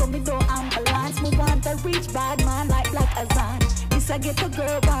done, so me don't ambulance. Me want a rich bad man like Black Azan. This I get a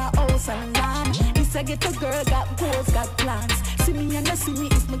girl got house and land. This I get a girl got goals, got plans. See me and you see me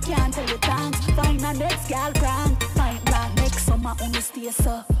if me can't tell you thanks. Find a next gal grand, find brand. Next summer only stay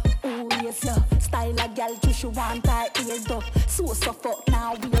so. Oh yes love, style a gal till she want her ears up. So fuck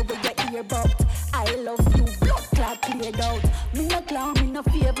now we over your ear butt. I love you, blood clot cleared out. Me no clown, me no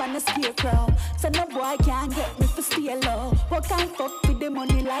favor, no scarecrow. So no boy can't get me for steal low. What can't fuck with the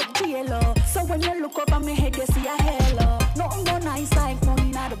money like J-Lo. So when you look up on my head, you see a halo. Nothing no nice like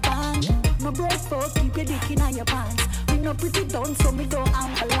money not a bank. No broke folk, keep your dick in your pants. We no pretty done, so me don't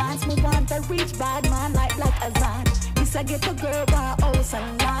ambulance. Me want a rich bad man like Black Azan. This I get a girl got house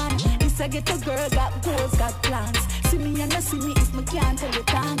and land. This I get a girl got goals, got plans. See me and you see me if me can't tell you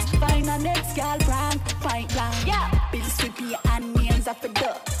thanks. Find a next girl prank, find blank. Yeah, bills to pay and names after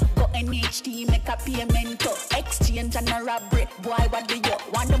the. Go NHT, make a payment up. Exchange and a robbery, boy what do you?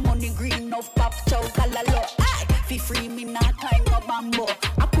 Want the money green enough, pop chow, kalalo. Aye, fi free me not time no bamboo.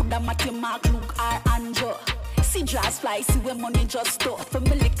 I coulda met your Mark, Luke, or Andrew. See jazz fly, see where money just stop. For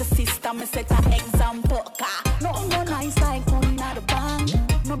me like the system, me set an example. Nothing no nice like money not a bank.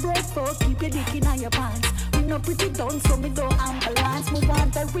 No broke folk, keep your dick in your pants. We no pretty done, so me don't ambulance. Me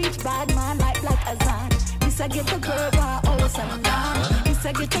want a rich bad man like Black Azan. This I get a girl got house and land. This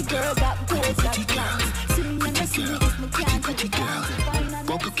I get a girl got goals, got plans. See me and you see me if me can't pretty girl,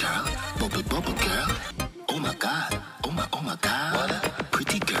 bubble girl, bubble girl. Oh my God, oh my God. What a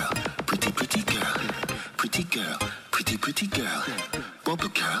pretty girl, pretty girl. Pretty girl, pretty girl. Bubble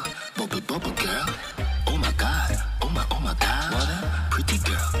girl, bubble girl. Oh my God, oh my God. What a pretty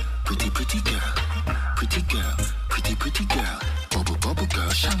girl, pretty girl. Pretty girl, pretty girl. Bubble girl,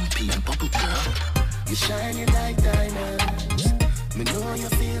 champagne bubble girl. You shining like diamonds. Me know you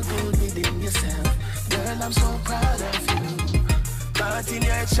feel good within yourself. Girl, I'm so proud of you. Caught in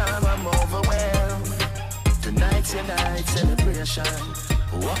your charm, I'm overwhelmed. Tonight's your night celebration.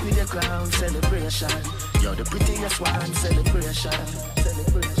 Walk with your crown, celebration. You're the prettiest one, celebration.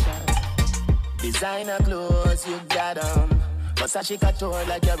 Designer clothes, you got 'em. Versace couture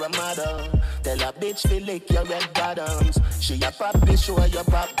like you're a model. Tell a bitch to lick your red bottoms. She a pop, be sure your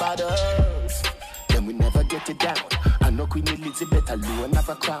pop bottles. Then we never get it down. I know Queen Elizabeth alone have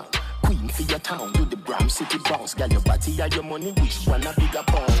a crown. Queen for your town, do the Bram City bounce. Girl, your body and your money, which one a bigger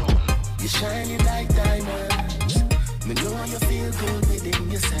pound? You're shining like diamonds. Me know you feel good within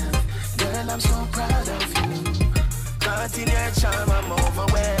yourself. Girl, I'm so proud of you. Caught in your charm, I'm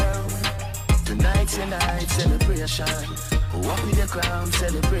overwhelmed. Tonight's your night celebration. Walk with your crown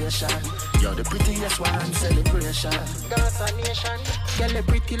celebration. You're the prettiest one celebration. Dance a nation. Girl, you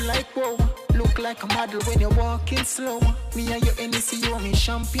pretty like wow. Look like a model when you're walking slow. Me and your NEC, you want me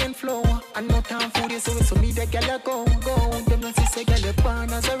champagne flow. And no time for this, so me the girl go. Them not say girl, you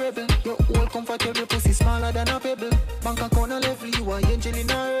born as a rebel. Your whole comfortable pussy smaller than a pebble. Bank account a level, you are angel in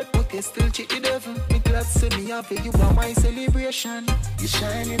a earth, but you still cheat the devil. Me glad to see me happy, you are my celebration. You're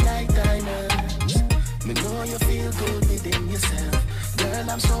shining like diamonds. Me know you feel good within yourself. Girl,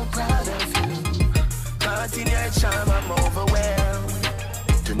 I'm so proud of you. Caught in your charm, I'm overwhelmed.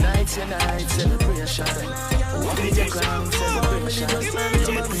 Tonight's your night celebration. Walk with your crown celebration.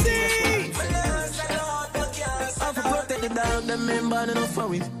 I for protect the dog, them men born enough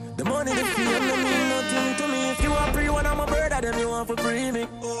for it. The money, the fame, them mean nothing to me. If you want free one, I'm a bird of them, you want for free me.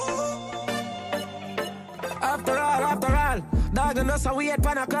 After all, dog and us, we had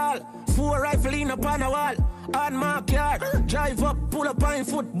pan a call. 4 rifle in upon a wall. On my yard, drive up, pull up on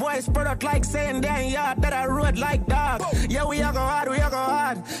foot. Boys spread out like saying they ain't yard. That I road like dog. Yeah, we a go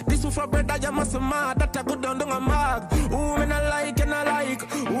hard. This one for bread that you must mad. That I good down a mag. Who me not like and I like.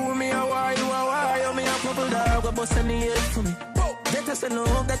 Who me a why, you a why. You me a purple dog, a bust any head for me. That I say no,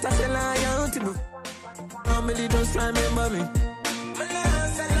 that I say lion. Family just remember me.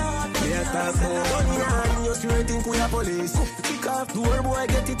 Yeah, talk about Toni-Ann, you still think we are police. Kick off door, boy,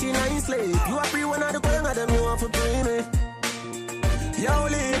 get it in a slave. You are free one of the gang of them, you want to pay me. Yo,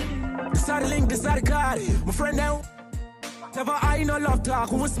 Lee, this are the link, this are the card. My friend now, never I no love talk,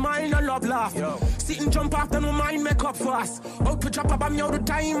 who smile no love laugh. Yo. Sit and jump off, then my mind make up fast. Out to drop a bomb, all the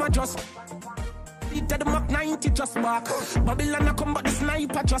time, I just... Beat the Mach 90 just back. Babylon I come but the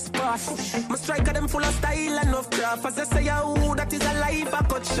sniper just pass. My striker them full of style and of craft. As I say, oh, that is a life I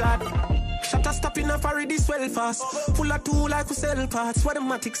cut shot. Shut a stop enough already swell fast. Full of tool like we sell parts. What the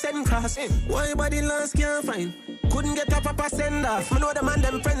matic send cross. Why body last can't find? Couldn't get up a send off. Me know the man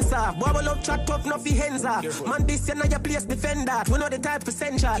them friends off. Boy love chat up, no fi hands off. Man this you know your place defend that. We know the type for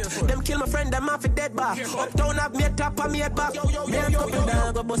send shot. Them kill my friend, them off a dead back. Uptown have me a top and me a back. Me a couple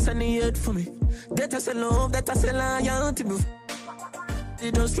dog a bust any head for me. That I say love, that I say loyalty.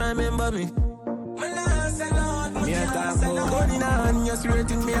 They just remember me. Me a talk about Toni-Ann, you still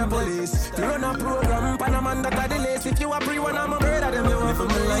think me a police. To run a program, Panaman that are the lace. If you a free one, I'm a bird of them. You want for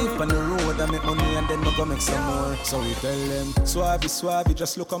my life on the road, I make money and then I go make some more. So we tell them, Swabby,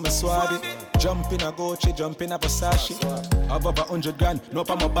 just look on my Swabby. Jump in a Gucci, jump in a Versace. Above 100 grand, no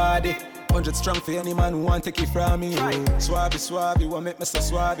for my body. 100 strong for any man who want take it from me. Swabby, want make me so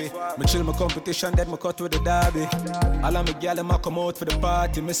swabby. Me chill my competition, then me cut with the derby. All of me gyal them a come out for the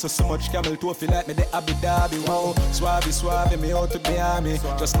party. Me so much camel toe feel like me the Abu Dhabi. Wow, Swabby, me out to the army.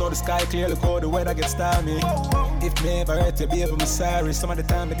 Just know the sky clear, look how the weather gets stormy. If me ever hurt you, baby, me sorry. Some of the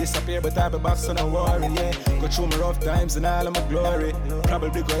time me disappear, but I be back, so no worry, yeah. Go through my rough times and all of my glory.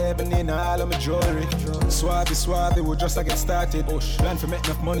 Probably go heaven in all of my jewelry. Swabby, we just a get started. Plan for make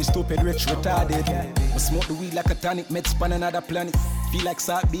enough money, stupid rich. Retarded. I smoke the weed like a tonic, med span another planet. Feel like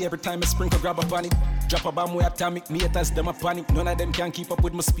Salt B every time I sprinkle, grab a panic. Drop a bomb with atomic, me haters them a panic. None of them can keep up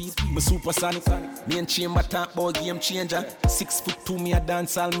with my speed, my supersonic. Me and Chamber talk about game changer. 6'2", me a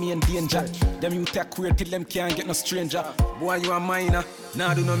Dancehall, me and danger. Them you take queer till them can't get no stranger. Boy you a minor,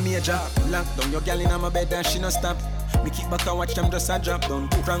 nah do no major. Lock down your gal in my bed and she no stop. Me kick back and watch them just a drop down.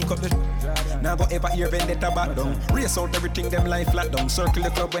 Crank up the now go ever hear vendetta back down. Race out everything them life flat down. Circle the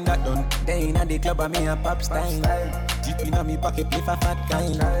club when that done. They inna the club and me a pop style. Deep inna me pocket play for fat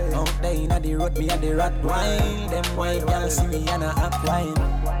kind. Out there inna the road me a the rat wine. Them white girls see me and a act wine.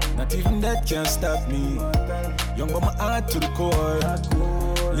 Not even that can stop me. Young but my heart to the core.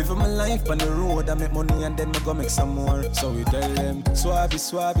 Living my life on the road, I make money and then I go make some more. So we tell them,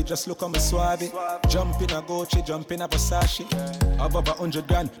 Swabby, just look on my Swabby. Jump in a Gucci, jump in a Versace. Above 100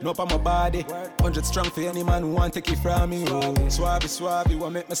 grand, no for my body. 100 strong for any man who want take it from me. Oh. Swabby,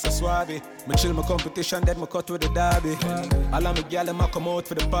 want make me so swabby. Me chill my competition, then me cut with the derby. All of me gyal them a come out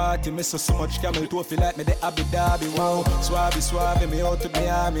for the party. Me so much camel toe feel like me the Abu Dhabi. Wow, Swabby, me out to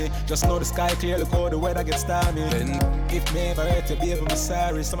Miami. Just know the sky clear, look how the weather gets stormy. If me ever hurt you, baby, me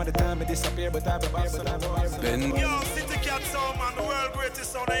sorry. Some of the time I disappear, but I be back, so I'm Yo, City Cat sound, man, the world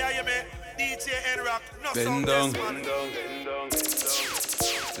greatest sound, you hear me? DJ N-Rock, no Bend sound down. test, man.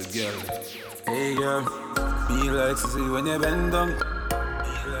 The girl. Hey girl, feel like to see when you bend down.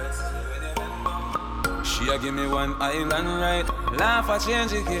 She a give me one island ride. Laugh a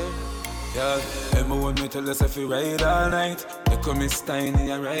change it here. Yeah, Emma want me tell us if you ride all night. You come Miss Tiny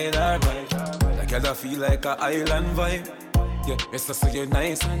and ride all right. Like girl I feel like a island vibe. Yeah, it's just so you're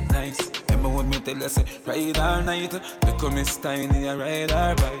nice and nice. Emma want me tell us ride all night. You come Miss Tiny and ride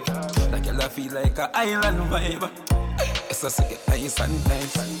all right. Like girl I feel like a island vibe. It's just so you're nice and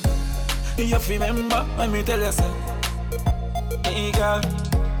nice. You remember when me tell you so. Hey girl,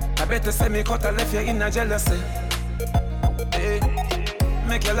 I better say me cut and left you in a jealousy. Hey,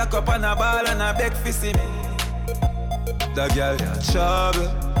 make you lock up on a ball and a beg for see me. That girl got trouble,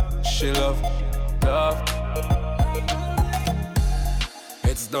 she love.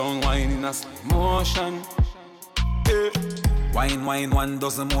 Heads down, wine in a slow motion. Hey, wine 1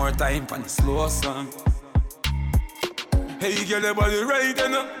 dozen more time for the slow song. Hey girl, your body right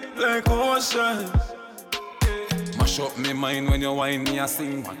enough like ocean. Mash up me mind when you whine me, I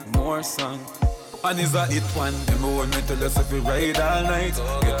sing one more song. And it's a hit one. Remember when me tell us if you ride all night.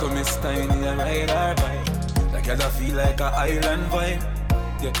 You come Miss Tiny and ride all right. Like I feel like a island vibe.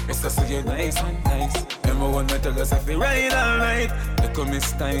 Yeah, it's just so you're nice and nice. Remember when me tell us if you ride all night. You come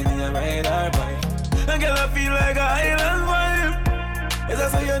Miss Tiny and ride all right. And girl I feel like a island vibe. It's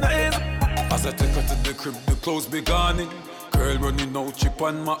just so you're nice. As I take her to the crib, the clothes be gone. Girl running out, chip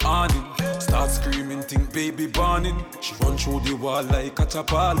on my awning. Start screaming, think baby burning. She run through the wall like a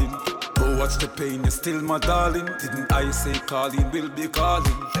tarpaulin. Go watch the pain, you're still my darling. Didn't I say calling, will be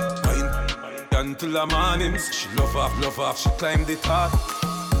calling. Mine until the mornings. She love off, she climbed the top.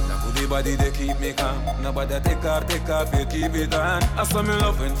 Now good body, they keep me calm. Nobody take off, you keep it on. I saw me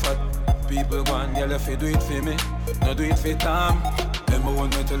loving fat people gone. Girl, if you do it for me, no do it for Tom. Remember when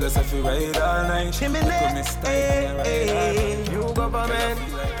me tell us if you ride all night. You government,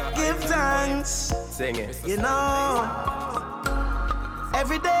 give thanks. Sing it. You know,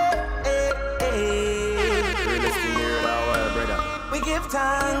 every day. We give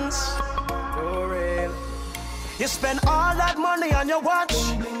thanks. For real. You spend all that money on your watch.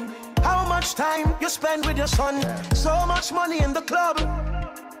 How much time you spend with your son? So much money in the club.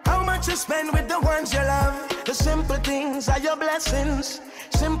 How much you spend with the ones you love? The simple things are your blessings.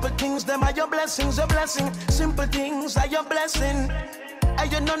 Simple things, them are your blessings, your blessing. Simple things are your blessing.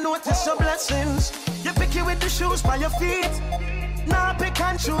 And you don't notice your blessings. You pick it with the shoes by your feet. Now pick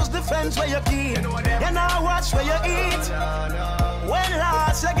and choose the friends where you keep. You now watch where you eat. When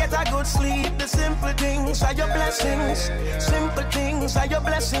last you get a good sleep. The simple things are your blessings. Simple things are your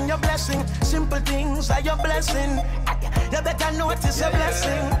blessing, your blessing. Simple things are your blessing. You better notice your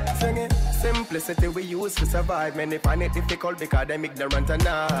blessing. Sing it. Simplicity we use to survive. Many find it difficult because them ignorant and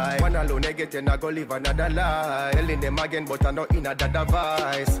I. One alone they get you not go live another life. Telling them again but I know in another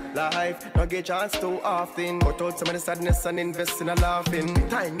device. Life don't get chance too often. Cut out some of the sadness and invest in a laughing.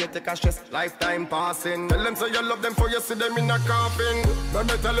 Time you take a stress, lifetime passing. Tell them so you love them for you see them in a coffin. Let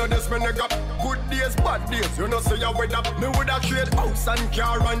me tell you this, man, nigga. Good days, bad days, you know say you with up. Me woulda trade house and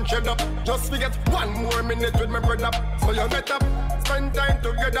car and shed up. Just forget 1 more minute with my brother. So you get up, spend time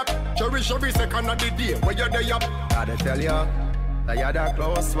together. Cherish every second of the day where you're there up. Gotta tell you, that you're the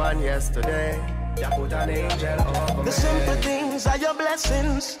close one yesterday. You put an angel over The simple things are your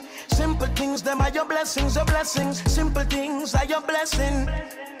blessings. Simple things, them are your blessings, your blessings. Simple things are your blessing.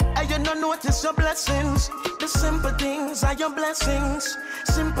 And you don't notice your blessings. The simple things are your blessings.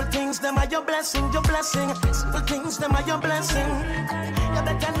 Simple things, them are your blessing, your blessing. Simple things, them are your blessing. You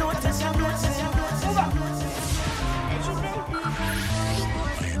better notice your blessing, your blessing.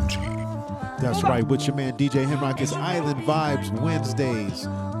 That's right, with your man DJ Hemrock. It's Island Vibes Wednesdays,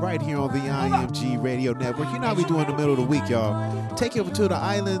 right here on the IMG Radio Network. You know how we do in the middle of the week, y'all. Take you over to the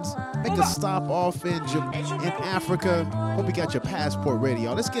islands, make a stop off in Africa. Hope you got your passport ready,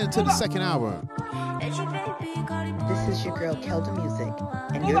 y'all. Let's get into the second hour. This is your girl, Kelda Music,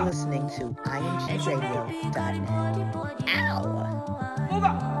 and you're listening to imgradio.net. Ow!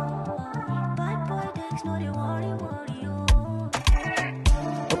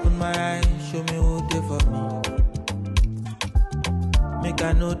 Open my eyes, show me who they for me. Make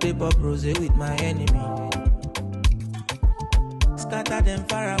I know they pop rose with my enemy. Scatter them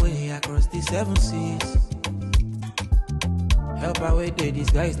far away across the 7 seas. Help away they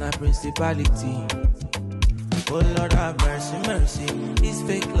disguise not principality. Oh Lord have mercy, mercy. This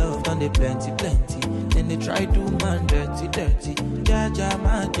fake love done they plenty. Then they try to man dirty. Ja,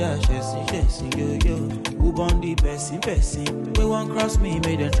 man, ja, Jesse, yo. Who born the person? We won't cross me,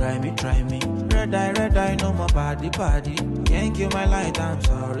 make them try me. Red eye, no more body. Can't kill my light, I'm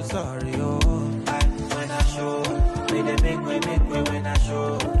sorry, oh. When I show, when they make way when I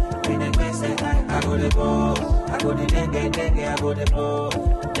show. When they best I go the ball, I go the dengue, I go the blow.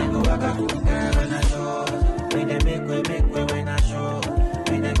 Then go waka to girl when I show. When they make way when I show.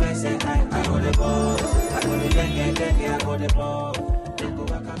 When they best I go the ball, I go the dengue, I go the blow. Then go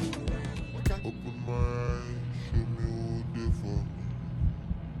waka to girl. Open mind, show me who they for.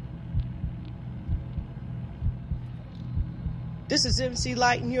 This is MC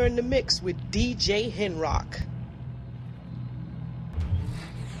Light, and you're in the mix with DJ Henrock.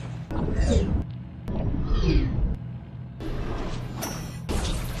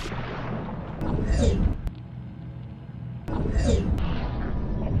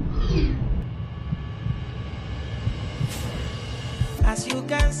 As you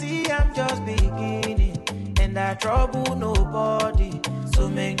can see, I'm just beginning, and I trouble nobody, so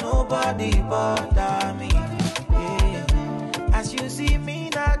make nobody bother me. Yeah. As you see me,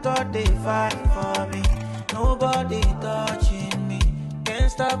 now God they fight for me. Nobody touching me, can't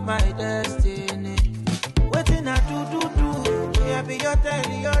stop my destiny. Waiting I do. Yeah, be your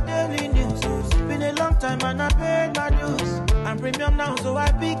daily news. Been a long time and I paid my dues. I'm premium now, so I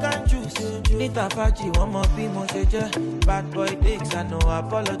pick and choose. Need a party, one more be more bad boy dicks, I know I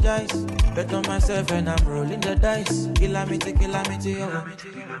apologize. Bet on myself and I'm rolling the dice. Calamity, oh.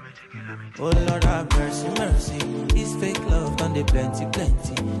 Oh Lord have mercy. This fake love done they plenty.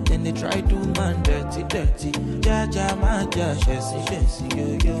 Then they try to man dirty. Ja, man, ja, Jesse,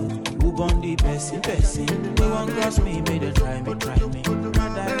 yo. Who born the person? They won't cross me, may they try me.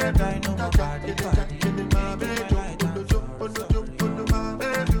 Red eye, no more body. Make my light, I'm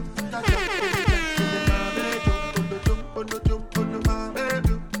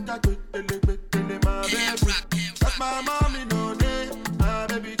sorry. That's my mommy, no day. My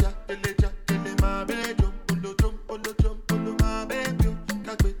baby, my baby, my baby,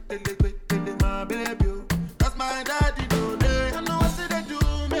 my baby. That's my daddy, no day. I know what say they do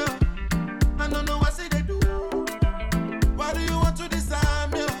me. I don't know what say they do. Why do you want to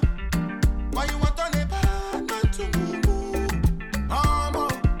disarm me? Why you want to bad man to move?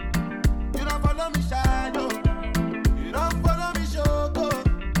 You don't follow me, shadow. You don't follow me, shoko.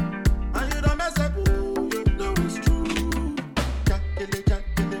 And you don't mess up.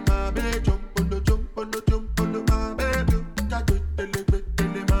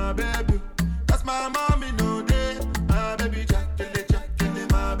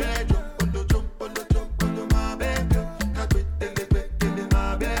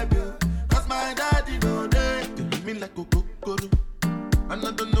 And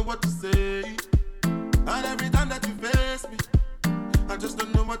I don't know what to say. And every time that you face me, I just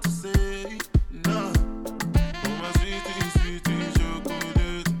don't know what to say. No. Oh my sweetie,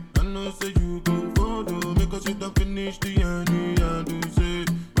 chocolate. I know say you go follow me, cause you don't finish the journey. I do say,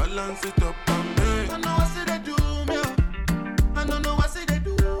 balance it up and make. I know what say they do me. I don't know what say they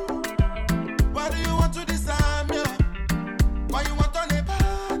do. Why do you want to disarm me? Why you want to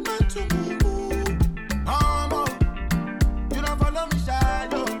bad man to move? You don't follow me,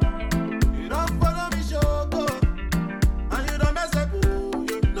 shadow. You don't follow me, shoko. And you don't mess up,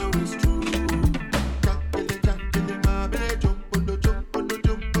 you know it's true. Jackele, my baby. Jump on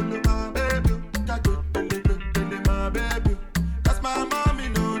my baby. Jackele, my baby. That's my mommy,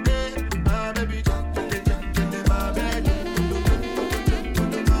 no day. My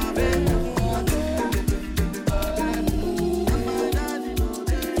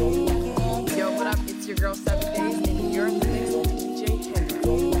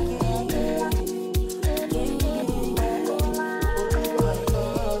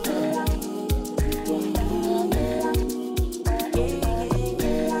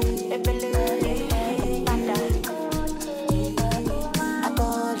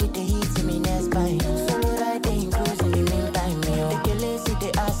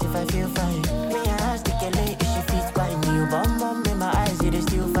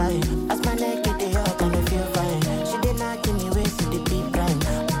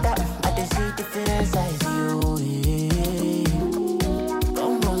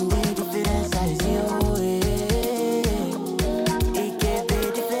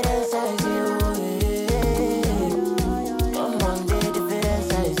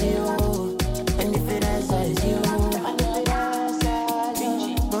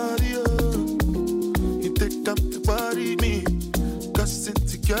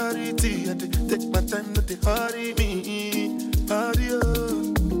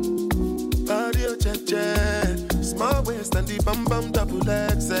bum bum double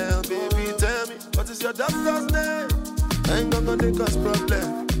XL. Baby, tell me, what is your doctor's name? I ain't gonna cause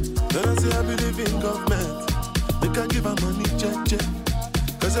problem. Then I say I believe in government. They can give her money, check.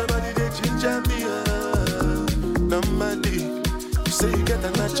 Cause everybody they ginger me, normally. You say you get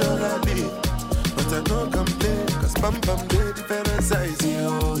a naturally, but I don't complain. Cause bum bum they different size,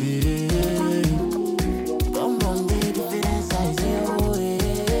 yo, yeah. Bum bum they different size, yo, yeah.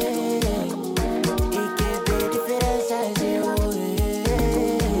 It can be different size, yo, yeah.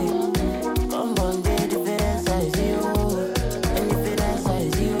 Bum bum they different size, yo. And different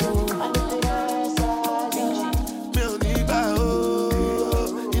size, yo. Me only buy,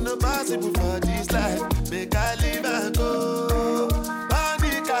 oh, you know possible for this life. Make I live and go.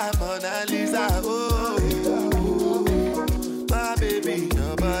 Mona Lisa, oh, my baby,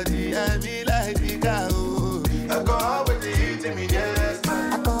 your body, I me like Pika, oh. I go out with the heat in me, yes,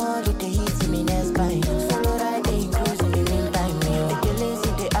 man. I go out with the heat in me, yes, fine. Follow right in cruise in the meantime, me. Take a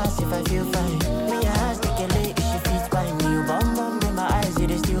lazy, they ask if I feel fine. Me, I ask, take a late, if she feels fine. Me, bum bum in my eyes, it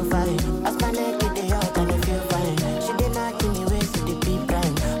is still fine. As my neck, they hot and I feel fine. She did not give me waist to the deep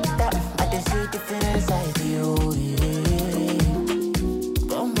prime. That, I just see different size, yo, yeah.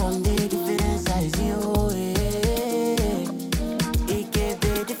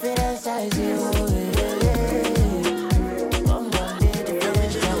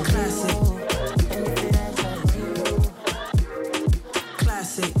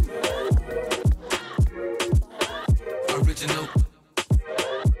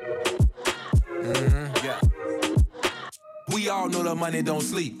 Money don't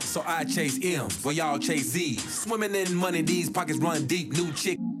sleep, so I chase M's while y'all chase Z's. Swimming in money, these pockets run deep. New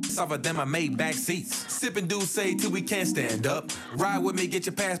chick, suffer them I made back seats. Sipping do say till we can't stand up. Ride with me, get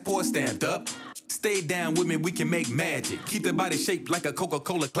your passport stamped up. Stay down with me, we can make magic. Keep the body shaped like a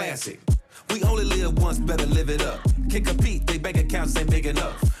Coca-Cola classic. We only live once, better live it up. Can't compete, they bank accounts ain't big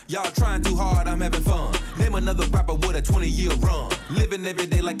enough. Y'all trying too hard, I'm having fun. Name another rapper with a 20-year run. Living every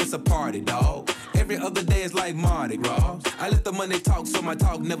day like it's a party, dawg. Every other day is like Mardi Gras. I let the money talk, so my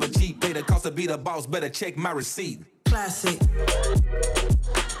talk never cheap. Pay the cost to be the boss, better check my receipt. Classic.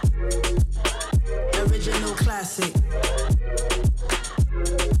 Original classic.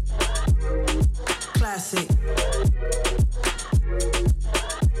 Classic.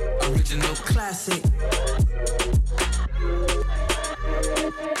 Original classic.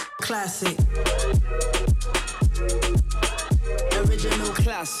 Classic. Original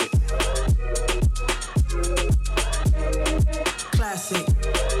classic. Classic.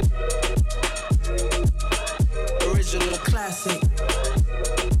 Original classic.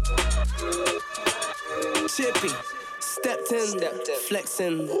 Chippy, stepped in,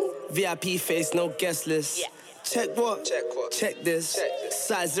 flexing, VIP face, no guest list. Yeah. Check what? Check this.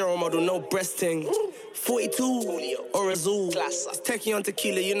 Size 0 model, no breasting. 42 or a zoo. It's techie on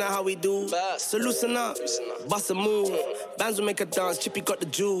tequila, you know how we do. So loosen up, bust a move. Bands will make a dance, Chippy got the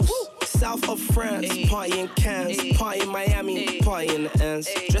juice. South of France, party in Cannes, party in Miami, party in the ends.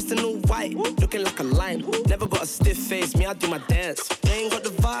 Dressed in all white, looking like a lion. Never got a stiff face, me I do my dance. They ain't got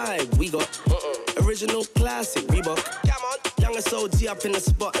the vibe, we got original classic Reebok. Come on, youngest OG up in the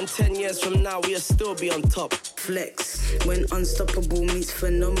spot, and 10 years from now we'll still be on top. Flex, when unstoppable meets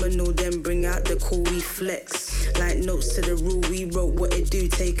phenomenal, then bring out the cool, we flex. Like notes to the rule, we wrote what it do,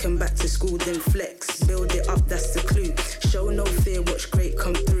 take 'em back to school, then flex. Build it up, that's the clue. Show no fear, watch great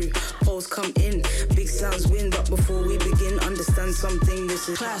come through. Polls come in, big sounds win, but before we begin, understand something, this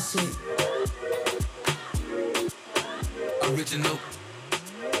is classic. Original.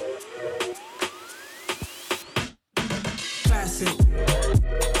 Classic.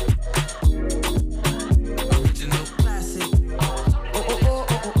 Original. Classic.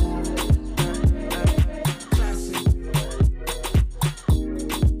 Classic.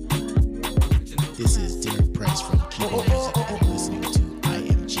 This is Derek Price from CKay Music, and you're listening to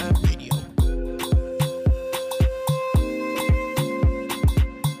IMG Radio.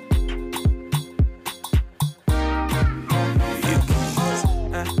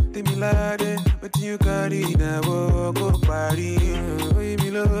 What you got in a walk party? We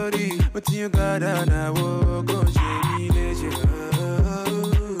be loaded. What you got on a walk Jamie Legend?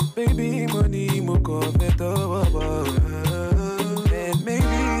 Baby, money, more coffee, and maybe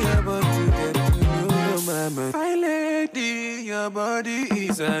I want to get to know your mama. My lady, your body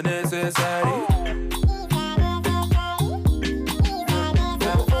is unnecessary.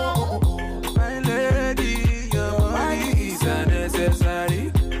 My lady, your body is unnecessary.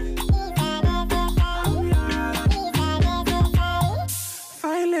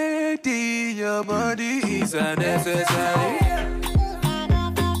 Your body is unnecessary.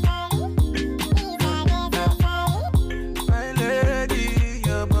 My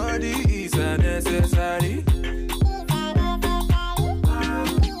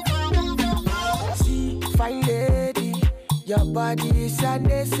body is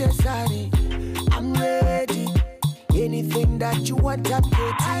unnecessary. I'm ready. Anything that you want, I'm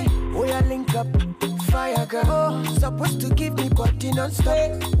ready. Oh, yeah, link up. Fire girl. Oh, supposed to give me body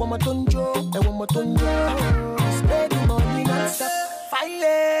non-stop. One more tonjo, and one more tonjo. Spend the money non-stop. Fine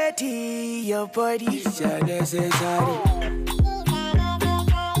lady, your body is unnecessary.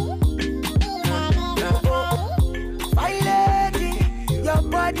 Fine lady, your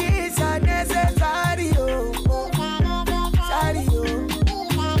body is unnecessary. Sorry,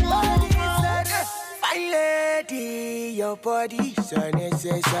 body is unnecessary. Fine lady, your body is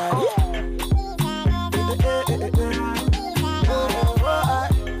unnecessary.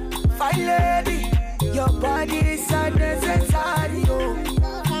 Fine lady, your body is unnecessary.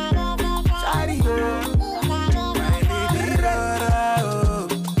 Sorry,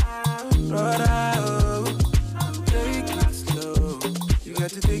 take it slow. You got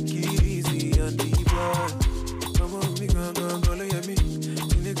to take it easy on the boy. Come on, me, go, look at me.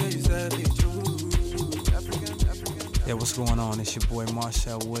 Yeah, what's going on? It's your boy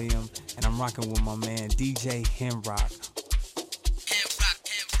Marshall William, and I'm rocking with my man DJ Henrock.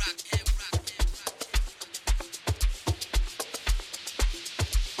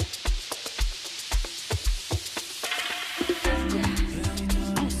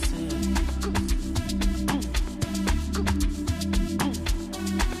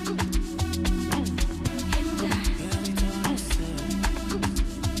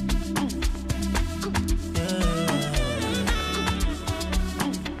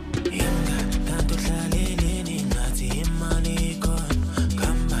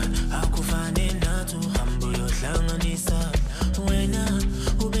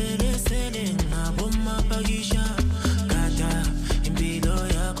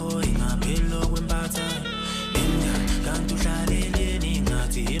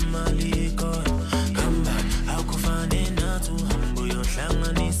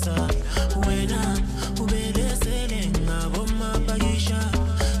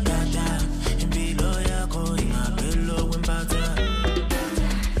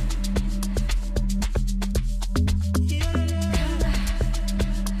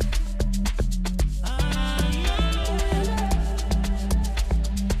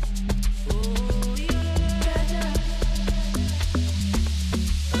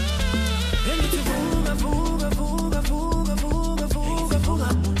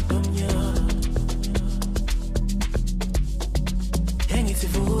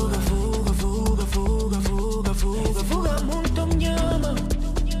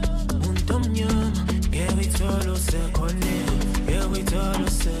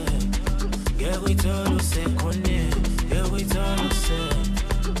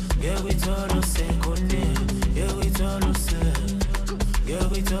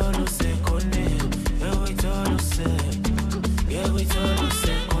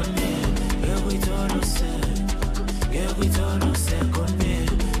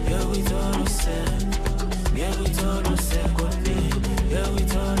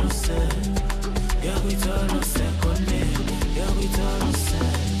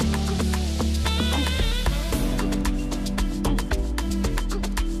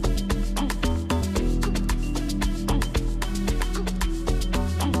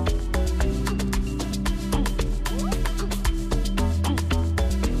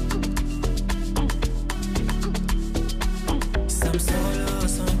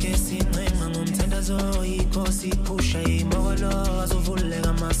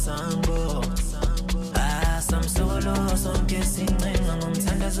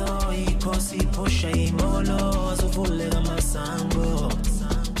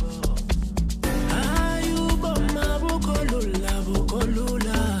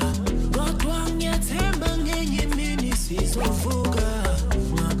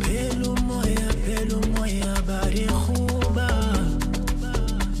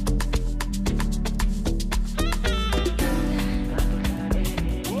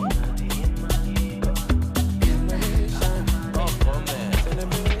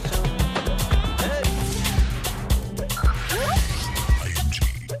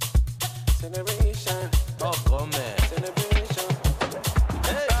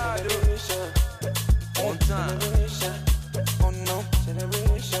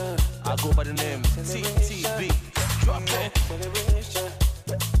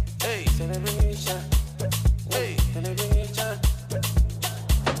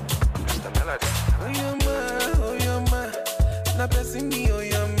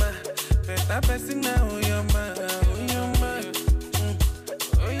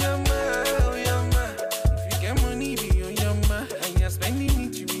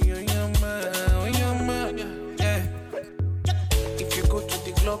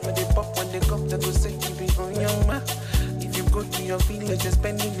 talk when they pop, when they come, they go say you be on your ma. If you go to your village, you're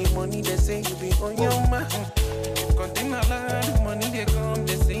spending the money, they say you be on your ma. If you contain a lot of money, they come,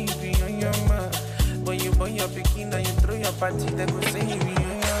 they say you be on your ma. When you buy your bikini and you throw your party, they go say you be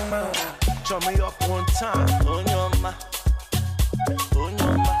on your ma. Turn me up one time, on your ma. On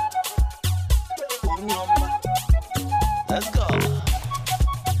your ma. On your ma. Let's go.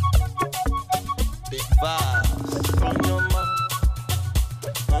 Big Vibez. On your ma.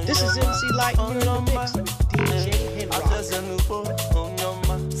 This is MC Light on your mix with DJ Henrock. On your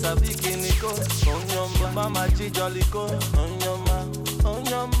ma. Sabiki Nico. On your ma. Mama Chijoliko. On your ma. On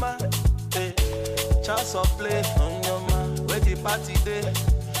your ma. Hey. Chance of play. On your ma. Where the party day.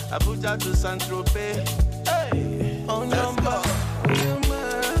 Abuja to Saint-Tropez. Hey. On your ma.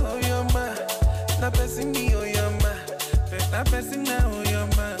 Oh your ma. Na person me oh your ma. Na person na oh your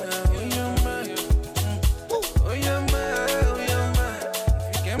ma. Oh your ma. Oh your ma. Oh your ma.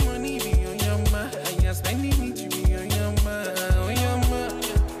 If you get money be oh your ma. And you're spending it to be oh your ma. Oh your ma.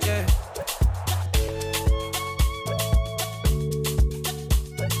 Yeah.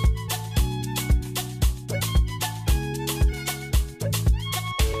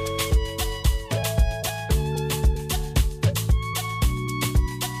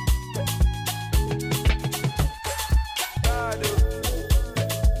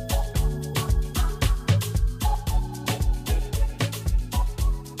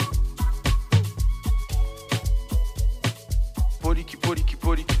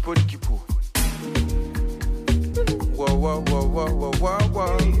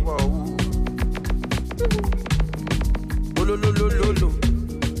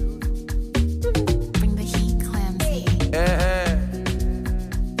 Bring the heat, Clamsy.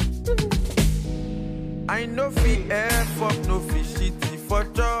 I know fi F up, no fi shitty for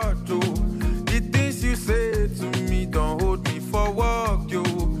church, yo. The things you say to me don't hold me for work, yo.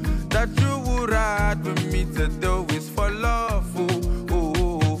 That you would ride with me to do is for love,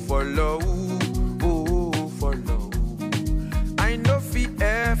 for love, for love. I know fi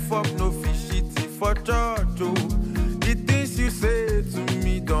F up, no fi shitty for church, yo. The things you say to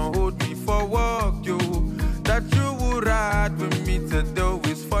me don't hold me for work, yo. That you would ride with me to do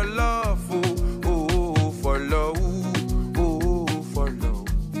is for love, for love, for love.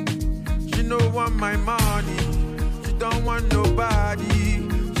 She don't want my money, she don't want nobody.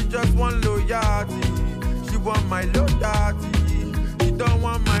 She just want loyalty, she want my loyalty. She don't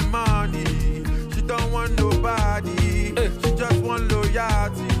want my money, she don't want nobody. She just want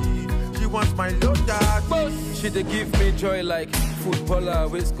loyalty, she wants my loyalty. She dey give me joy like footballer,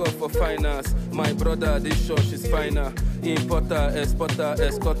 we score for finance. My brother, this shop she's finer. Importer, exporter,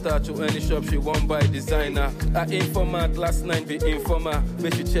 escorter to any shop she won't buy designer. I informant last night be informer.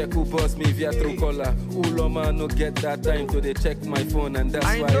 Make she check who boss me via true caller. Uloma no get that time to they check my phone and that's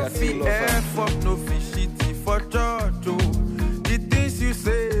why I still love her. F up, no fi shitty for church, yo. The things you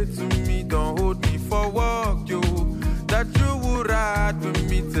say to me don't hold me for work, yo. That you would ride with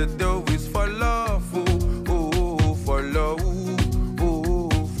me to do is for love, for love, for love.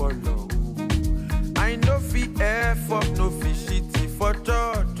 I know fi F up, no fi shitty for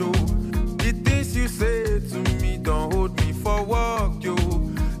church, yo. The things you say to me don't hold me for work, yo.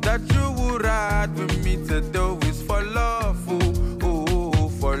 That you would ride with me to do is for love,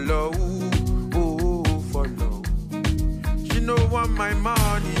 for love, for love. She don't want my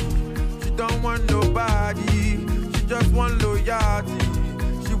money, she don't want nobody. She just want loyalty,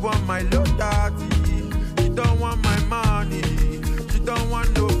 she want my loyalty. She don't want my money, she don't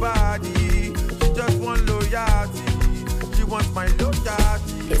want nobody. She just want loyalty, she wants my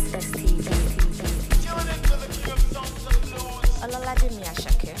loyalty. It's STV. Olala de mi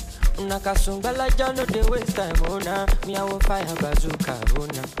ashake. Nakasumbala jano de waste time, oh na. Me I will fire bazooka, oh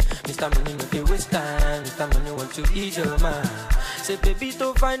na. Mr. Money no de waste time, Mr. Money want to ease your mind. Say baby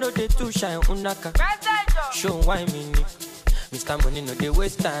don't find no day to shine, unaka. Show why me ni. Mr. Money no de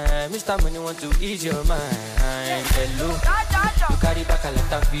waste time, Mr. Money want to ease your mind. Hello, you carry back a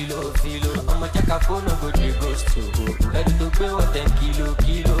lot of filo. I'ma check a phone, no go to ghost to go. Ready to pay what 10 kilo.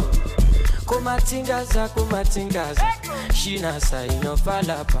 Kumatingaza, Shina sa inyo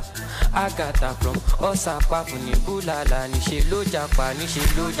falapa. Agata from Osapa funi bulala. Nishe lo japa.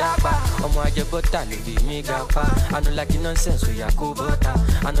 Omo ajebota lo bi mi gapa. I don't like the nonsense we yakobota.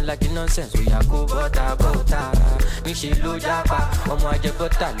 Bota. Nishe lo japa. Omo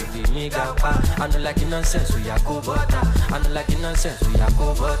ajebota lo bi mi gapa. I don't like the nonsense we yakobota.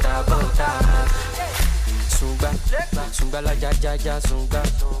 Bota. Sunga, sunga la ja ja ja sunga,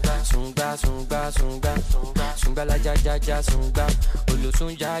 sunga sunga sunga, sunga la ja ja ja sunga, olu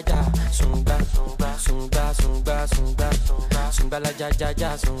sunga ja sunga, sunga sunga sunga, sunga la ja ja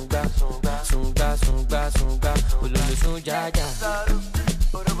ja sunga, sunga sunga sunga, olu sunga ja.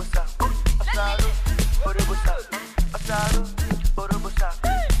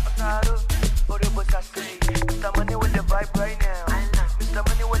 Mr. Money with the vibe right now. Mr.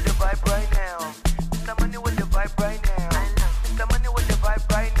 Money with the vibe right now. Mr. Money with the vibe right now. Mr. Money with the vibe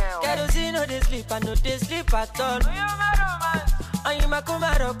right now. Kerosene no they sleep, I know they sleep at all. I'm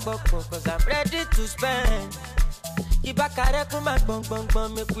Nakamura, cause I'm ready to spend. Ibakare kuma bong bong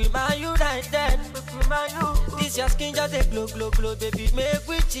bong, make we man united. This your skin just a glow glow glow, baby. Make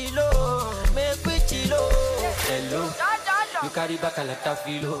we chillo, make we chillo. Hello, you carry back a lot of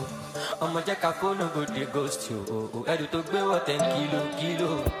filo. I'ma check a phone, no go they ghost you. I do to be what 10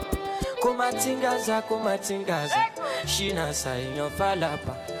 kilo. Kuma tingaza, Shina sa inyo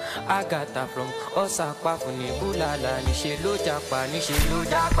falapa. Agata from Osaka funi bulala. Nishe lo japa.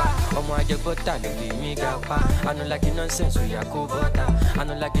 Omo ajebota lebi mi gapa. I don't like the nonsense we ya kubota.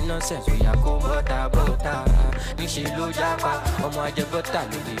 Bota. Nishe lo japa. Omo ajebota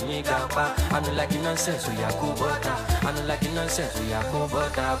lebi mi gapa. I don't like the nonsense we ya kubota.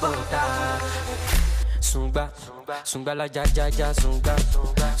 Bota. Sunga la ja ja ja sunga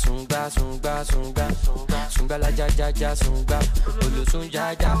la ja ja ja sunga olu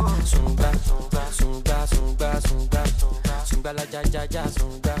sunga ja sunga la ja ja ja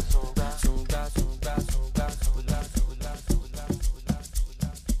sunga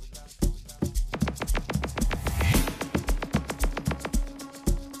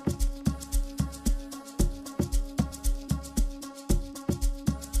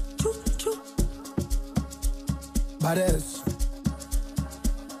Vibez.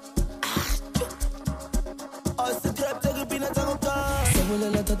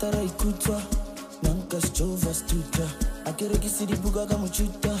 Sabolela tatara ikutwa Nanka stova stuta Akere kisiri buga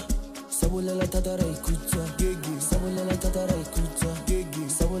kamuchuta Sabolela tatara ikutwa Sabolela tatara ikutwa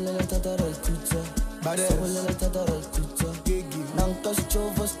Sabolela tatara ikutwa Sabolela tatara ikutwa Nanka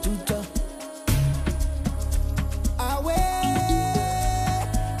stova stuta Awe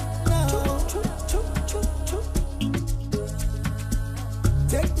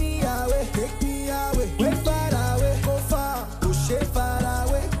Take me away, way far away, go far, push it far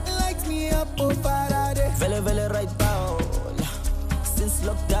away, light me up, oh Faraday. Vele right down, since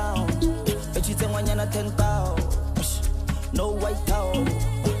lockdown, but you think when you're not 10,000, no white out.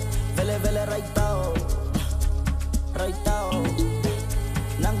 Vele right down,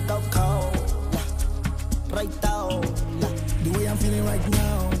 nang cow, right down. The way I'm feeling right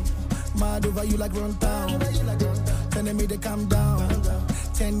now, mad over you like run down, telling me to calm down.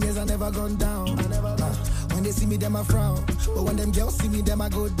 10 years I never gone down. When they see me, them I frown. But when them girls see me, them I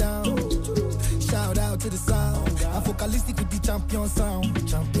go down. Shout out to the sound. I'm focalistic with the champion sound.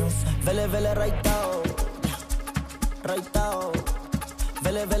 Vele right down. Vele right down.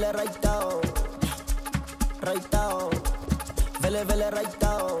 Vele right down. Vele right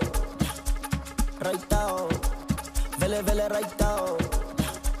down.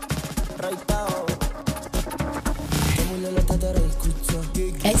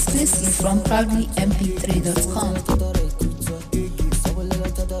 Exclusive from proudlymp3.com.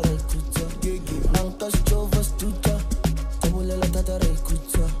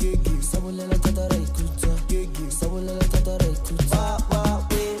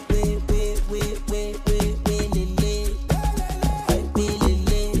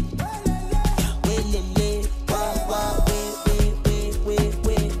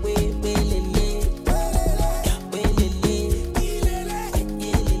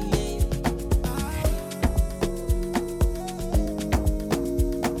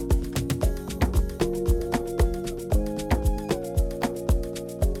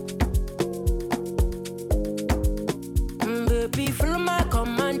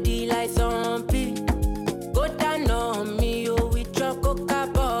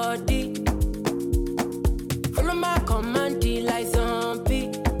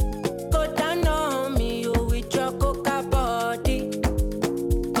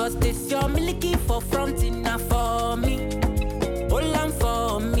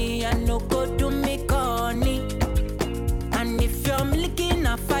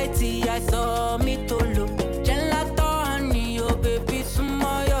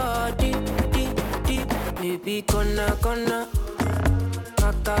 Kona,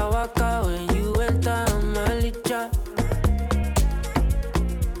 waka when you enter Malicha.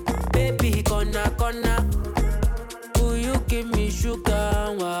 Baby, kona, will you give me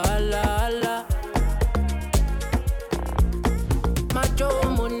sugar? Wala.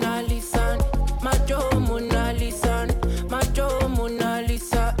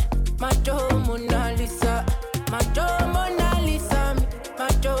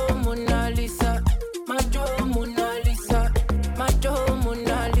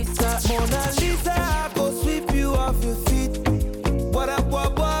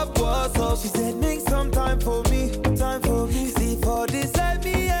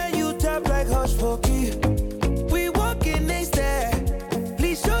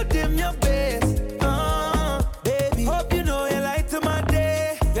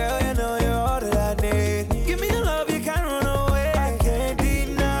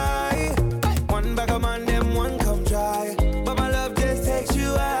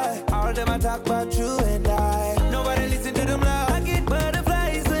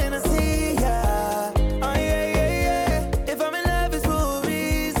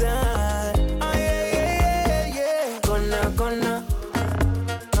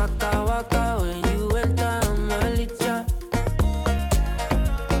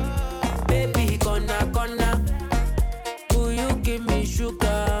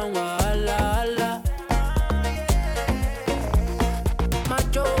 and wahala.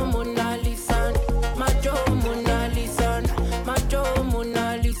 Macho Mona Lisa, Macho Mona Lisa, Macho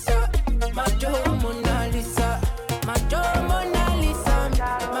Mona Lisa, Macho Mona Lisa, Macho Mona Lisa,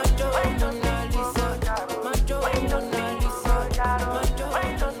 Macho Mona Lisa, Macho Mona Lisa, Macho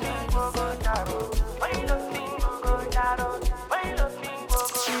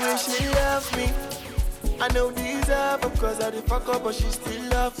The way she loves me, I know deserve her, cause I did fuck up, but she still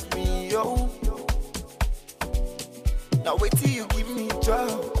loves me, yo. Now wait till you give me joy.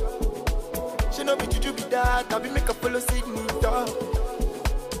 She know be juju be that, I be make her follow Sydney, dog.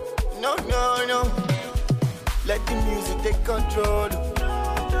 No, no, no. Let the music take control.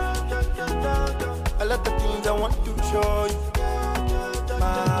 A lot of things I want to show you.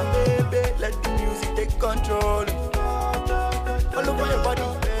 My baby, let the music take control. All over your body,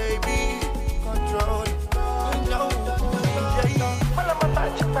 baby, control. No,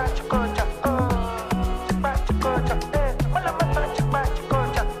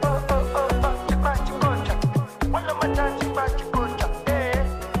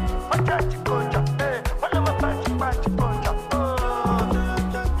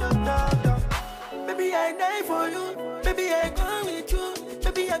 baby, I die for you. Baby, I go with you.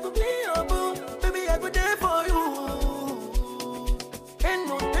 Baby, I go be your boo. Baby, I go there for you. Ain't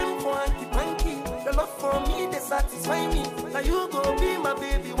no time for hanky-panky. Your love for me, they satisfy me. Now you go be my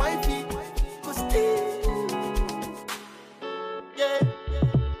baby wifey. Cause yeah,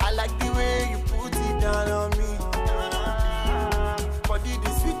 I like the way you put it down on me. Body the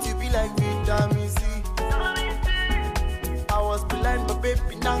sweet, you be like vitamin C. I was blind, but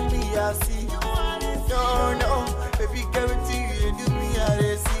baby, now me I see. No, no, baby, guarantee you do me I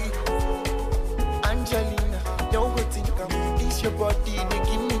see. Angelina, don't go think I'm this your body, they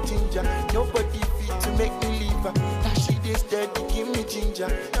give me ginger. Nobody fit to make me leave her. Now she dey steady, give me ginger.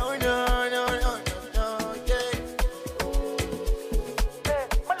 No, no, no, no, no, yeah.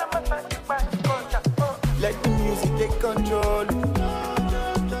 Let the music take control.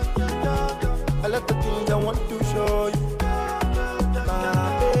 A lot of things I want to show you. My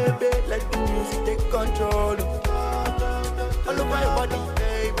baby, let the music take control. All over your body,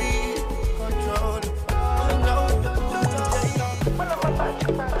 baby, control.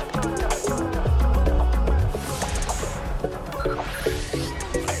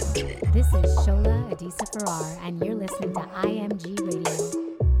 This is Shola Adisa Farrar, and you're listening to IMG Radio.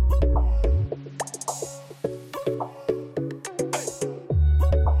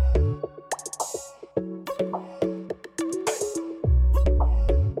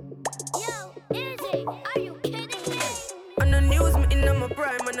 On the news, me in my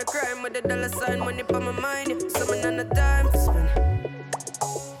prime, on the crime with the dollar sign, money for my mind. Summon on the time for spend.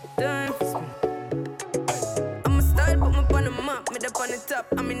 Time for spend. I'm a style, put me on the map, me up on the top.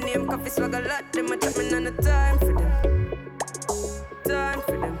 I'm in name, coffee swag a lot. Them a chat me on the time for them. Time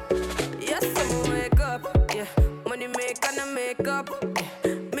for them. Yes, I'm wake up. Yeah, money make and I make up.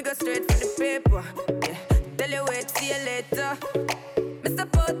 Yeah, me go straight for the paper. Yeah, tell you wait, see you later. Me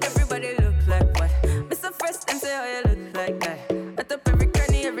support everybody look like what? Me so fresh and say how you look like that. I top every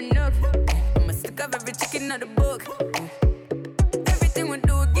cranny, every nook. I'ma stick up every chicken out the book. Everything we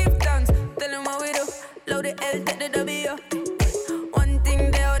do, give thanks. Tell them what we do. Load the L, take the W. One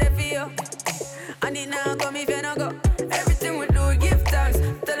thing they out there for you. And it now come if you no go. Everything we do, give thanks.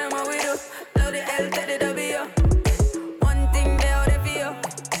 Tell them what we do. Load the L, take the W. One thing they out there for you.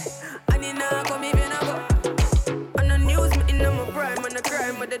 And it now come if you no go. On the news, me in my prime, on the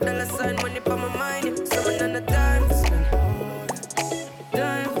crime with the dollar sign, money for my mind. Someone on the time for spend.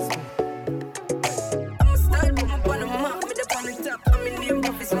 Time for spend. I'm a style, put my on the map, me the on the top. I'm in name,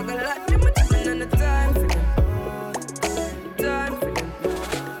 coffee swag a lot. Them a jumping on the time for them. Time for them.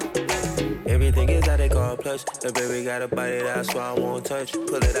 Everything is how they call plush. The baby got a body, that's why I won't touch.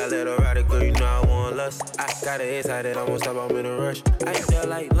 Pull it out, let her ride it, girl, you know I want lust. I got it inside it, I won't stop, I'm in a rush. I eat that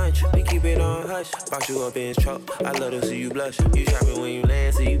like lunch, we keep it on hush. Box you up in his truck, I love to see you blush. You shopping when you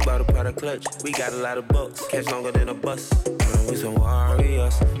land, so you bought a part of clutch. We got a lot of bucks, catch longer than a bus. We some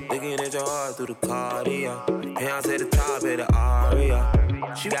warriors, looking at your heart through the cardio. Pounds at the top of the aria.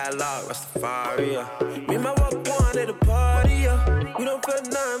 She got a lot, Rastafaria. Me and my walk one at the party, yeah. We don't feel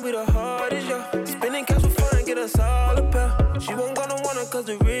nothing, we the hardest, yeah. Spending cash for fun, get us all a pair. She won't gonna want it, cause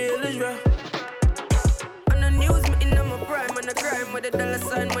the real is real. On the news, me in my prime, on the crime with the dollar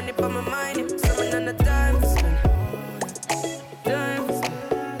sign, money for my mind. Someone on the time for spend. Time for spend.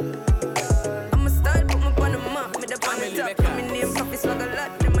 I'm a style, put me on the map, me the on the top. I'm in name, coffee swag a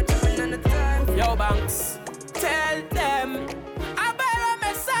lot. Them a jumping on the time. Yo, Banks, tell them I better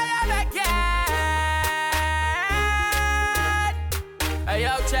Messiah again. Hey,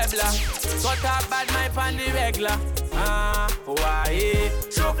 yo, check. Webla. Cut up bad my pan the regular. Why?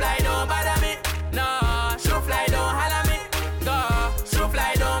 Show fly don't bother me. No, show fly don't holler me. Go, show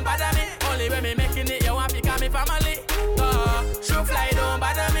fly don't bother me. Only when me making it, you want to become me family. Go, show fly don't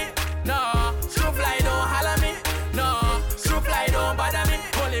bother me. No, show fly don't holler me. No, show fly don't bother me.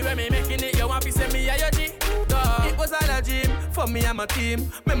 Only when me making it, you want to send me a your G. It was all a gym for me and my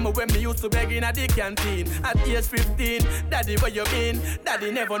team. Remember when me used to beg in at the canteen at age 15. Daddy, where you been?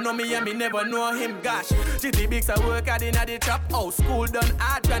 Daddy never know me and me never know him. Gosh, GT Bigs I work hard in at the trap house. School done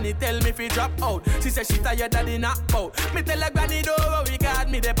hard, granny tell me fi drop out. She said she tired daddy not out. Me tell her granny don't worry, got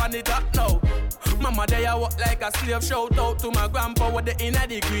me there on the top now. Mama there I walk like a slave. Shout out to my grandpa what the in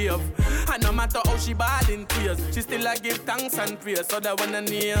the grave. And no matter how she bad in tears, she still a give thanks and praise. So that one a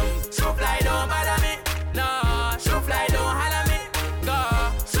name. Show fly don't bother me. No, show fly don't holler me. Go,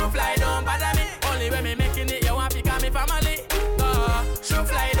 show fly don't bother me. Only when me making it, you want to become me family. Go, show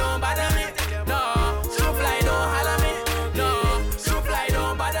fly don't bother me. No, show fly don't holler me. No, show fly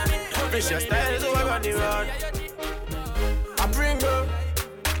don't bother me. Fish your styles over on the road. I bring up.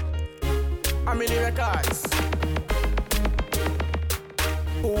 I'm in the records.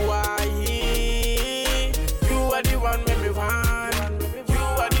 Why? You are the one when me want. You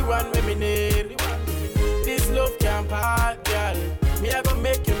are the one when me need. This love can't part, girl. Me I gon'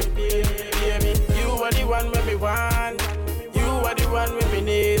 make you me deal, hear me. You are the one when me want. You are the one when me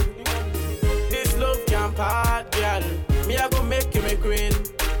need. This love can't part, girl. Me I gon' make you me queen.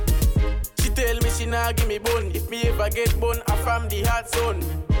 She tell me she nah give me bone. If me ever get bone, I from the hot zone.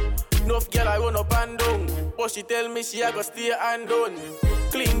 Enough girl I run up and down, but she tell me she a go stay and done.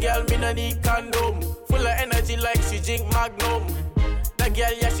 Clean girl, me no need condom. Full of energy like she drink Magnum. That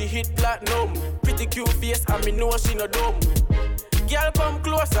girl, yeah, she hit platinum. Pretty cute face, and me know she no dumb. Girl, come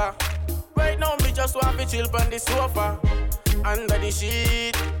closer. Right now, me just want to chill on the sofa. Under the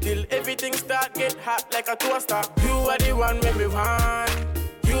sheet, till everything start get hot like a toaster. You are the one when me want.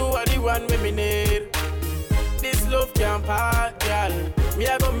 You are the one when me need. This love can't part, girl. Me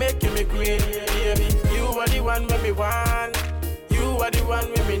I gon' make you me queen, baby. You are the one when me want. You are the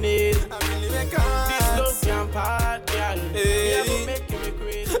one when me need. This love can't part, girl. Me I gon' make you me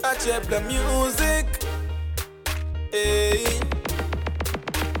queen. I check the music. Hey,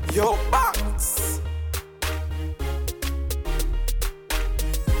 yo, box.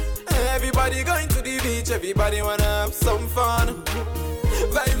 Everybody going to the beach. Everybody wanna have some fun.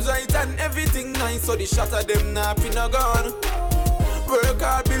 Vibes right and everything nice, so the shot of them napping a gun. Work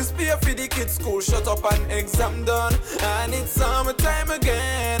hard, bills pay for the kids' school, shut up and exam done. And it's summertime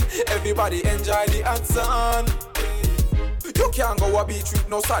again, everybody enjoy the hot sun. You can't go a beach with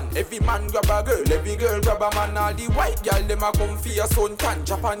no sun. Every man grab a girl, every girl grab a man. All the white girl, them a come for your suntan.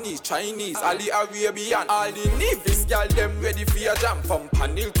 Japanese, Chinese, all the Arabian. All the Nevis girl, them ready for your jam. From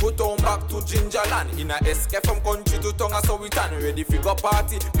Panil to town back to Gingerland. In a escape from country to Tonga, so we turn ready for go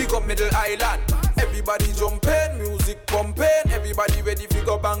party, big up Middle Island. Everybody jumping, music pumping. Everybody ready for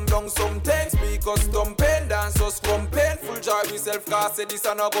go bang down something. Speakers thumping, dancers pumping. Full joy yourself, cause say this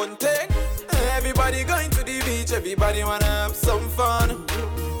a no gun thing. Everybody going to the beach, everybody wanna have some fun.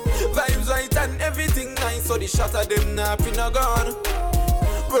 Vibes right and everything nice, so the shot of them napping a gun.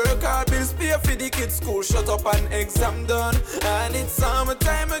 Work hard, bills pay for the kids' school, shut up and exam done. And it's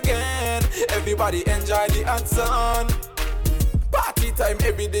summertime again, everybody enjoy the hot sun. Party time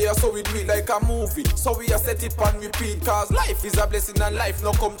every day, so we do it like a movie. So we a set it pan repeat, cause life is a blessing and life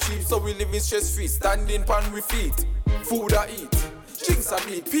no come cheap. So we live in stress free, standing pan with feet. Food I eat, drinks I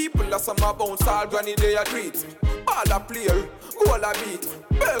beat. People that some a bounce, all granny they a treat. All a player, goal a beat.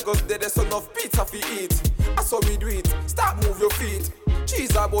 Burgers there's enough pizza fi eat. So we do it, start move your feet.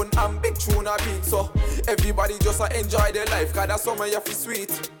 Cheese a bun and big tune a beat. So everybody just enjoy their life, cause that summer you feel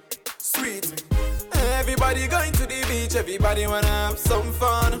sweet, sweet. Everybody going to the beach, everybody wanna have some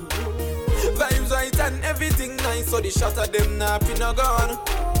fun. Vibes right and everything nice, so the shot of them napping a gun.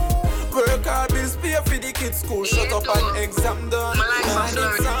 Work hard, bills pay for the kids' school, shut up and exam done. And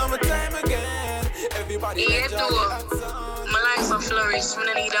it's summertime again, everybody enjoy the hot sun. My life a flourish, me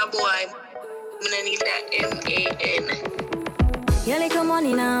no need a boy, me no need that MAN. You little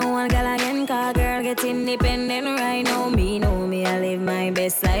money now, one girl again, cause girl get independent right now. Me know me, I live my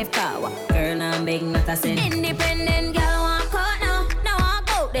best life, power. Girl, I'm big, not a sin. Independent girl, walk out now. Now walk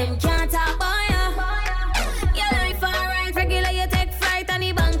out, them can't talk about you. Your life alright, regular, you take flight and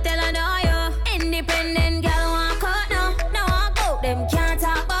the bank tell her no, you. Independent girl, walk out now. Now walk out, them can't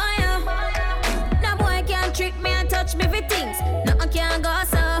talk about you. No boy can't trick me and touch me for things. Nothing can go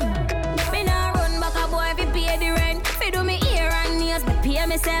so. Me nah run back a boy if he pay the rent. Fi do me ear and nails, me pay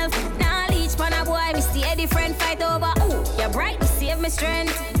myself. Nah leech pan a boy, me stay different. Fight over, ooh, you're bright, me save me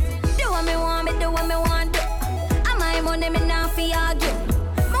strength. me want, me do what me want do. And my money, me not fi argue.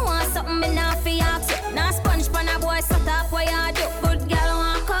 Me want something, me not fi ask you. Now sponge pan a boy, shut up what you do. Good girl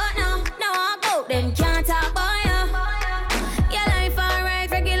want cut now, now I go. Them can't talk about you. Your life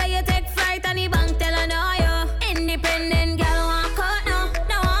alright, regular you take flight and the bank tell her no you. Independent girl want cut now,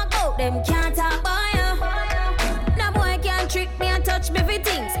 now I go. Them can't talk about you. No boy can't trick me and touch me for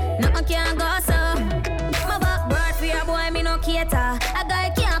things. Nothing can go so. My back broad for your boy, me no cater. A guy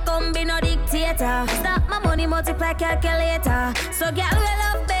can't come be no dictator. Stop my money multiply calculator. So girl will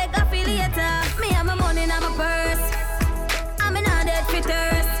love beg affiliator. Me have my money in my purse. I'm in a dead for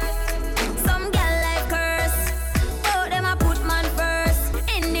thirst. Some girl like curse. Both them I put man first.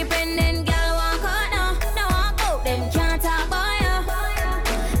 Independent girl want cut now. Now I go. Them can't talk about you.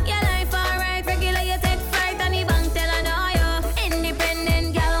 Your life alright, regular you take flight and the bank tell her no you.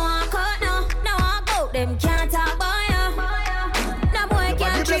 Independent girl want cut now. Now I go. Them can't talk about you. No boy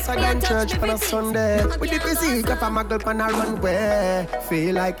can't trick me and touch church on a Sunday. With the physique of a muggle on a runway.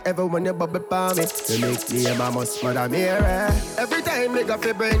 Feel like everyone you bubble palm me. You make me and my must mother mirror. Every time they got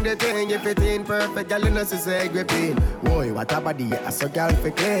to bring the thing. If it ain't perfect, girl, you know she say gripping. Boy, what a body, I so girl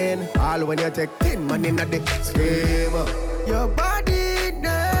for clean. All when you take 10 money in a dick scream. Your body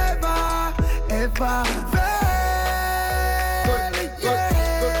never, ever fail.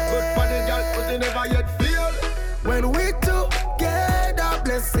 Good body, girl, but you never yet feel. When we together,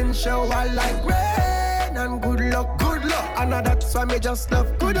 blessing shower like rain. And good luck, good luck. And that's why me just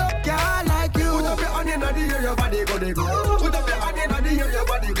love good up, girl, like you. Put up your hand in the air, your body go dey go. Put up your hand in the air, your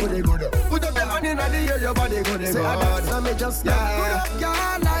body go dey go. Put up your hand in the air, your body go dey go. Say that's why me just love good up,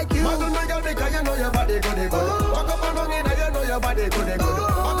 girl, like you. Model me girl because you know your body go dey go. Walk up and down in there, you know your body go dey go.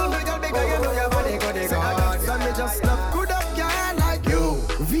 Model me girl because you know your body go dey go. Say that's why me just love good up, girl, like you.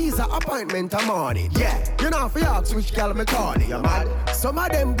 Visa appointment a morning, yeah. You know for ask which girl me calling, you mad? Some of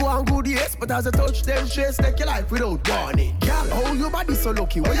them go on good yes, but as I touch them, shades take your life without warning. Girl, how your body so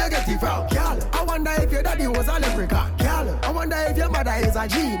lucky? Where you get it from? Girl, I wonder if your daddy was a leprechaun. Girl, I wonder if your mother is a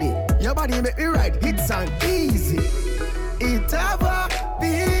genie. Your body make me ride hits and easy. It ever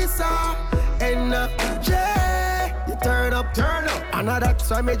be so energy. You turn up, and that's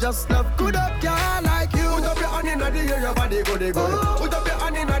why me just love good up, girl, like you. Put up your hand in the air, your body go dey go. Put up your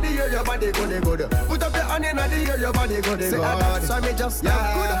hand in the air, your body go dey go. Put up your hand in the air, your body go dey go. That's why me just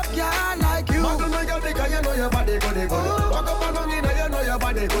love good up, girl, like you. Model me girl because you know your body go dey go. Walk up and down in there, you know your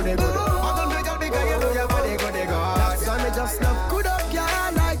body go dey go. Model me girl because you know your body go dey go. That's why me just love good up,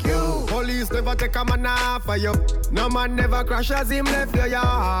 girl, like you. Police never take a man off for you. No man never crash as him left your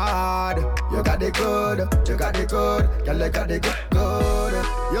yard. You got the good, you got the good, you got the good.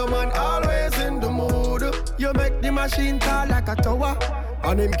 Your man always in the mood. You make the machine tall like a tower,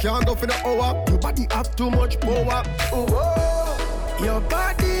 and him can't go for the hour. Your body have too much power. Oh, your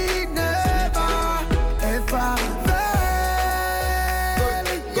body never ever fail.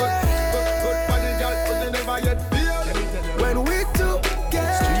 Good body, girl, but you never yet feel. When we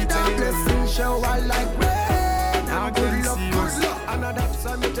together, blessing shower like rain. And good luck, and that's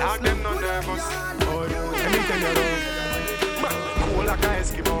why me just them no nervous. Oh, let me tell you, man, cool like a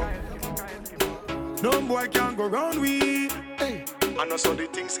Eskimo. No boy can go round we. Hey, I know so the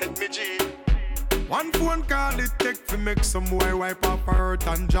things hit me G. One phone call it take to make some boy wipe up her hurt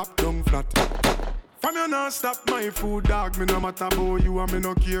and drop down flat. From you not stop my food, dog. Me no matter about you and me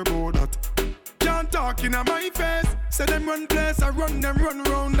no care about that. Can't talk in my face. Say them run place, I run them run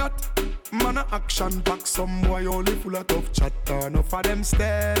round that. Man a action pack, some boy only full of tough chatter. Enough of them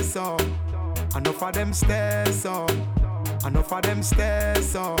stairs up, enough of them stairs up, enough of them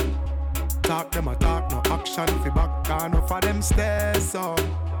stairs up. Talk them a talk, no action fi back. Enough of them stairs up,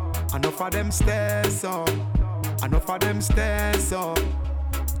 enough of them stairs up, enough of them stairs up.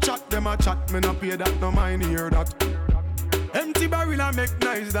 Chat them a chat, me no pay that, no mind hear that. Empty barrel a make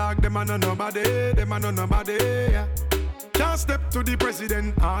nice dog, them a no nobody, them a no nobody. Yeah. Can't step to the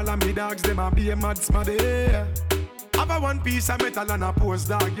president, all of me dogs, them a be a mad smaddy. Yeah. Have a one piece of metal and a post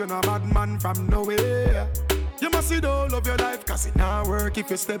dog, you know bad man from nowhere. You must see the whole of your life, cause it not work if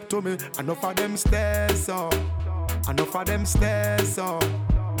you step to me. Enough of them stairs up, enough of them stairs up,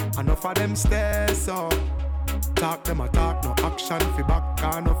 enough of them stairs up. Talk them a talk, no action fi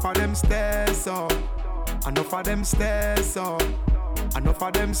back. Enough of them stairs up, enough of them stairs up, enough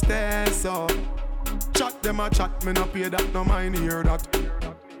of them stairs up. Chat them a chat, me no pay that, no mind hear that.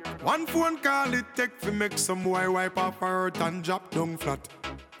 One phone call it take fi make some boy wipe off her hurt and drop down flat.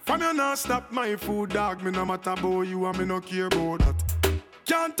 From you not stop my food, dog. Me no matter about you and me no care about that.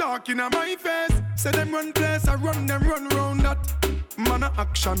 Can't talk in my face. Say them run place, I run them run round that. Man a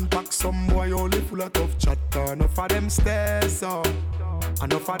action pack, some boy only full of tough chatter. Enough of them stairs up,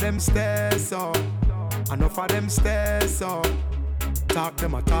 Enough of them stairs, so. Enough of them stairs, so. Talk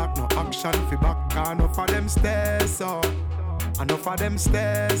them a talk, no action fi back. Enough of them stairs, so. Enough of them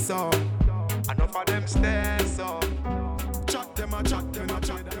stairs, so. Enough of them stairs, so. Chat them a chat, them a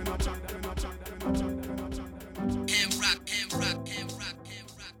chat, them a chat, them a chat, them a chat, them a chat.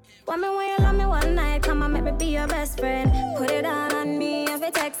 Want me when you love me one night, come and make me be your best friend. Put it on me if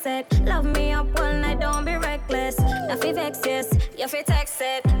you text it. Love me up all night, don't be reckless. If you vex, yes, if you text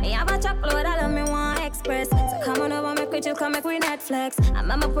it. Me have a chocolate, I love me one express. So come on over, make we chill, come make we Netflix. And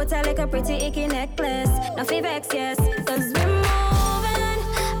mama put her like a pretty icky necklace. If you vex, yes, cause we're moving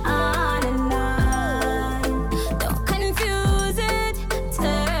on and on. Don't confuse it,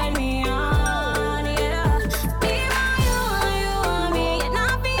 turn me on, yeah. Be my you want me. You're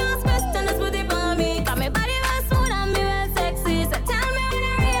not be your specialist with it for me. Got me body well smooth and me well sexy. So tell me when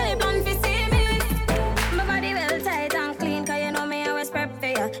you really plan to see me. My body well tight and clean, cause you know me always prep for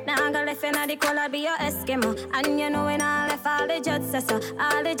you. Now I'm gonna lift in the color, be your Eskimo. And you know when I left all the judge says so,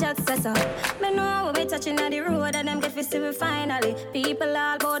 all the judge says so. Me know we'll be touching on the road and them get to see me finally. People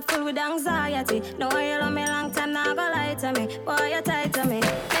all about full with anxiety. Know you love me long time, now go lie to me. Boy, you're tight to me.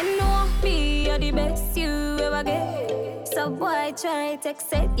 They know me, you're the best you ever get. So boy, try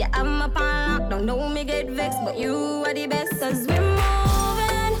text it. Yeah, I'm up on lock, don't know me get vexed. But you are the best, cause we're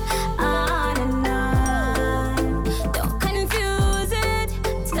moving on and on. Don't confuse it,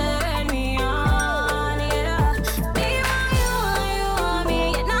 turn me on, yeah. Be my you want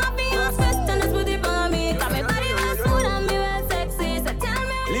me. You're not be your specialist with it for me. Got me body well smooth and me well sexy. So tell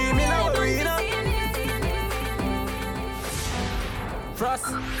me leave me now, Rena. Frost.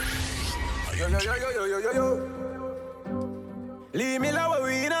 Yo, yo, yo, yo, yo, yo, yo, yo. Leave me low,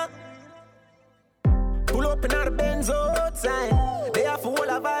 arena. Pull up in the Benz outside. They have full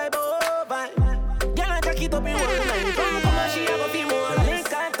of vibe, oh vibe. Girl, I jack it up in one line. Come on, she have a few more lines.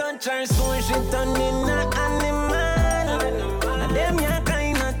 Link I touch her, so she turn in a animal. And them ya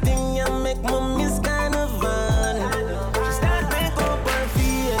kind of thing, ya make mommy's kind of fun. She start make up her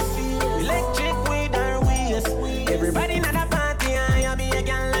face. Electric with her waist. Everybody in the party, I be a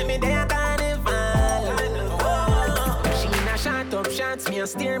girl like me, they a up shots, me a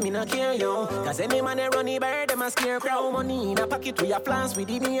steer, me no care, yo. Cause any man a runny bird, them a scare crowd. Money in a pocket, we a flans with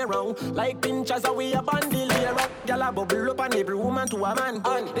the hero. Like pinchers, how we a bundle here up. Y'all a bubble up and every woman to a man.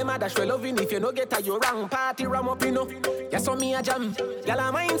 And them a dash well loving if you no get a you wrong. Party ram up, you know. Yes, so me a jam. Y'all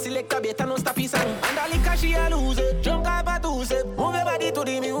a mind select a better no stop his song. And a liquor she a lose it. Drunk up a dose it. Move your body to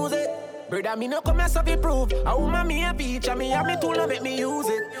the music. Brother, me no come here so fi prove. A woman me a feature, me have me tool and make me use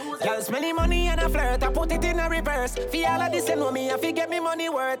it. Y'all smelly money and a flirt, I put it in a reverse. Fi all of this you know me, I fi get me money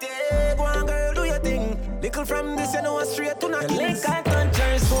worth. Yeah, go on girl, do your thing. Little from this you know straight to nothing. Like I touch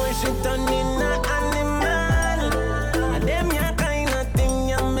her, so she turn in a animal. And them ya kind of thing,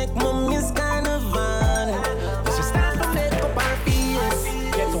 ya make mommy's kind of fun. She start to make up her face.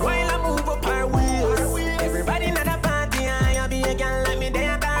 Get while I move up her waist. Everybody in the party, I be a girl like me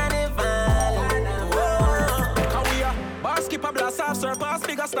there. Skip a blast off, surpass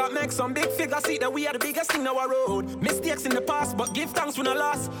bigger, start make some big figures. See that we are the biggest thing in our road. Mistakes in the past, but give thanks when I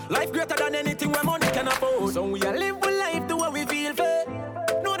lost. Life greater than anything where money can afford. So we are live with life the way we feel fair.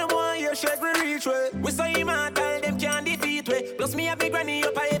 No them want you shake we reach way. We so immortal, them can't defeat way. Plus me a big granny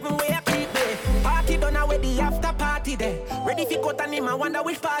up a heaven way I keep me. Party done away the after party there. Ready fi cut and him I wonder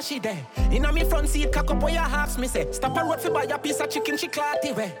which part she there. Inna me front seat, cock up where your halves me say. Stop a road fi buy a piece of chicken, she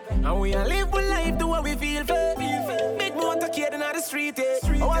clarty way. And we are live with life the way we feel fair. Big motorcade in the street, eh.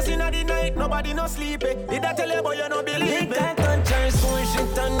 Hours in the night, nobody no sleep, eh. Did I tell you but you no believe me? Can't touch her, so she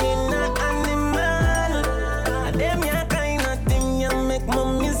turn in a animal. And them ya kind of thing, ya make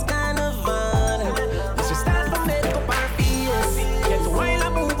mommy's kind of fun. She start to make up her face. Get while I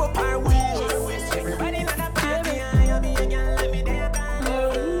move up her waist. Everybody in the party, I be a girl, let me there.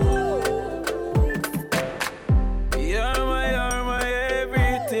 You're my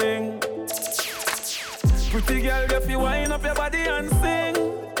everything. Pretty girl, if you wind up your body and sing.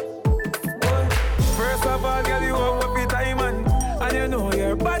 First of all, girl, you have up your diamond. And you know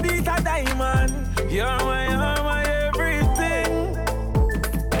your body's a diamond. You're my everything.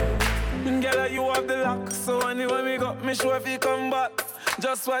 Girl, you have the lock. So anyway, me got me sure if you come back.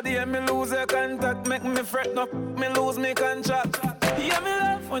 Just for the me lose your contact. Make me fret up, me lose me contract. Yeah, me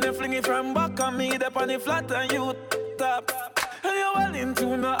love when you fling it from back. And me up on the flat and you top. And you well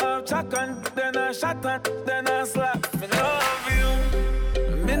into no half chuck and then I shot and then I slap. Me love you.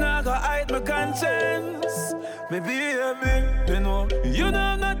 Me not go hide my conscience. Me baby, you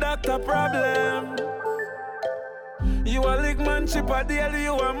know no doctor problem. You a lick man chip a deal,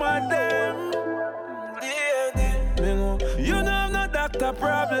 you a madam. You know no doctor got a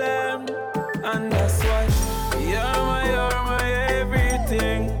problem, and that's why you're my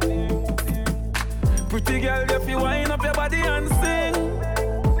everything. Pretty girl, if you wind up your body and sing.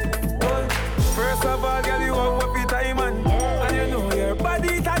 Well, first of all, girl, you have up your diamond, and you know your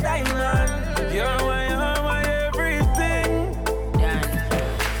body's a diamond. You're my everything.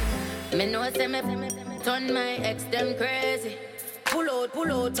 Me know say me turn my ex them crazy. Pull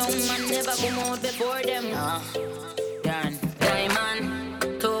out, some man never come out before them.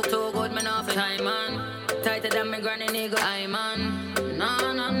 Diamond, too good, me know for time, man. Tighter than me granny nigga, I man. No.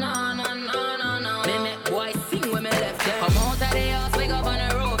 Me make boy sing when me left them. Come out of the house, wake up on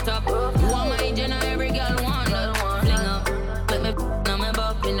the rooftop. You want my engine, every girl want that. Fling up, let me on my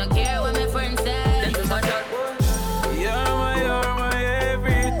buck. Me no care what my friends say. This is my job. You're my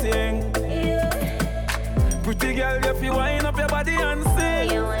everything. Pretty girl, if you wind up your body and sing.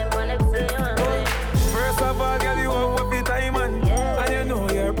 First of all, girl, you have up your diamond, and you know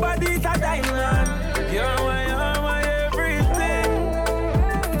your body's a diamond. You're my everything.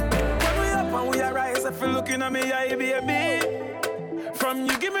 When we up and we arise, I feel looking at me, I baby. From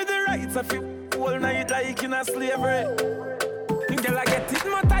you give me the rights, I feel all night like in a slavery. Girl, I get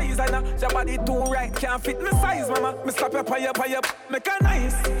hypnotized, and your body too right, can't fit me size, mama. Me slap your pie up, make a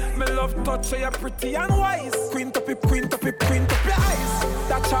nice. Me love touch, so you're pretty and wise. Quint up your eyes.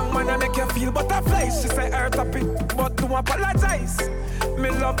 That young man, I make you feel butterflies. She say earth up it, but don't apologize. Me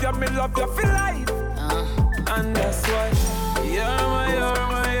love you for life. And that's why you're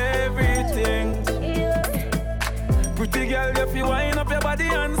my everything. Pretty girl, if you wind up your body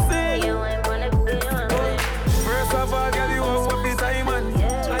and sing. First of all, girl, you have up the diamond,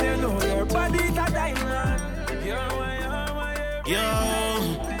 and you know your body's a diamond. You're my Yo,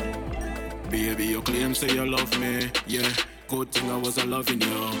 baby, you claim say you love me, yeah. Good thing I wasn't loving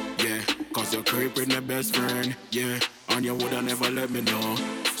you, yeah. Cause you creep with my best friend, yeah. And you woulda never let me know.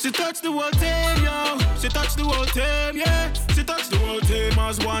 She touched the whole team, yo. She touched the whole team, yeah. She touched the whole team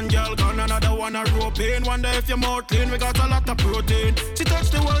as one girl gone, another one a rope in. Wonder if you're more clean, we got a lot of protein. She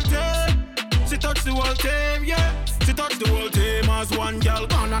touched the whole team. She touched the whole team, yeah. She touched the whole team as one girl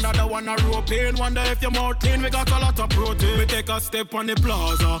gone, another one a rope in. Wonder if you're more clean, we got a lot of protein. Me take a step on the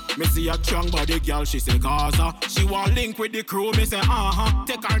plaza. Me see a strong body girl, she say Gaza. She want link with the crew, me say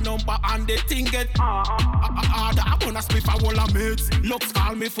Take her number and the thing get I wanna spliff a wall of mates. Looks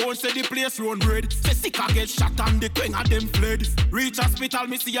call me phone, say the place run red. Say Sika get shot and the queen of them fled. Reach hospital,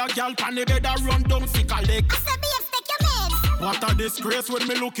 me see a girl pan the bed a run down Sika leg. I say BF, take your meds. What a disgrace when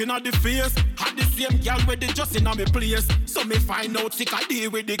me looking at the face. Had the same girl with the just in a me place. So me find out Sika deal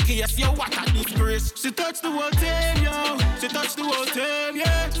with the case. Yo, what a disgrace. She touched the whole team, yo. She touched the whole team,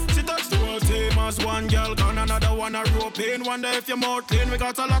 yeah. She touched the whole team as one girl gone, another one a rope in. Wonder if you're more clean, we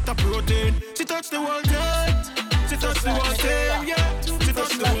got a lot of protein. She touched the whole team. She touched the whole team, yeah. She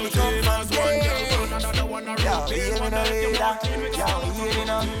touched the whole team as one girl gone, another one a rope in. Wonder if you're more clean, we got a lot of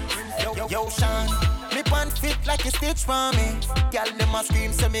protein. Yo, Sean, me pant fit like a stitch for me. Girl, them a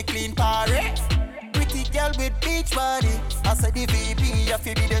scream, say me clean party. Pretty girl with beach body. I say the VP, you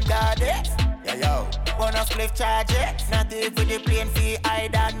fi be the daddy. Yo, wanna split charge it. Not even the plane fee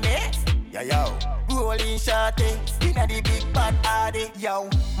hide on me. Yo, rolling shorty. Inna the big bad hardy. Yo,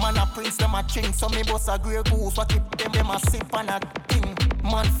 man a prince, them a ching. So me boss a grey goose. What if them a sip on a thing.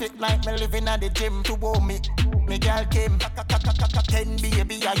 Man fit like me living at the gym. To wow me girl came. 10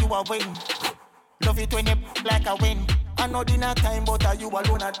 baby, are you a win? Love it when you like a win. I know dinner time, but are you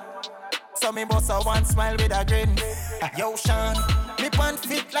alone at? So me boss a one smile with a grin. Yo, Sean, me pant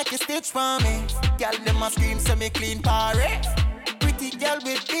fit like a stitch for me. Girl, them a scream, say me clean party. Pretty girl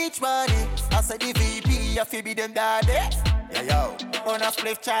with beach body. I say the VP, you fi be them daddy. Yo, on a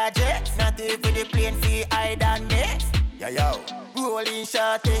spliff charge it. Not even the plane fee hide on me. Yo, rolling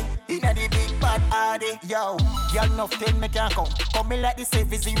shorty. Inna the big bad hardy. Yo, y'all nothing me can't count. Come me like the safe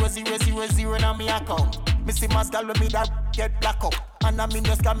 0000 in my account. Me see my girl with me that get black up. And I mean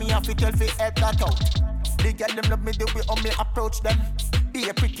just got me have to tell fi head that out. The girl them love me the way how me approach them. Be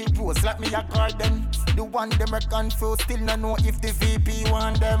a pretty rose like me a garden. The one them are confused, still no know if the VP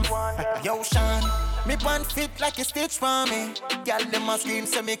want them. Yo, Sean, me pant fit like a stitch for me. Girl them a scream,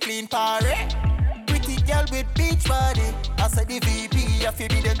 say me clean party. Pretty girl with beach body. I say the VP, you fi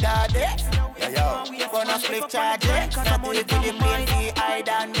be the daddy. Yo, wanna split charge it. Not even the plane fee hide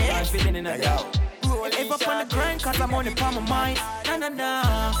on me. Yo, live up on the grind cause I'm on it on my mind.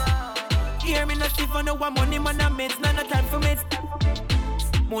 Nah. Hear me not even know what money man I made. Nah, no time for me.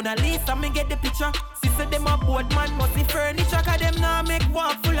 Mona Lisa, me get the picture. See say them a board man must see furniture. Cause them now make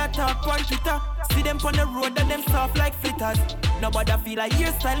walk full of talk on Twitter. See them on the road and them soft like flitters. Nobody feel like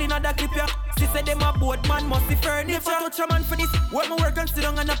hairstyle in other clip ya. See say them a board man must see furniture. Never touch a man for this. Work my work and sit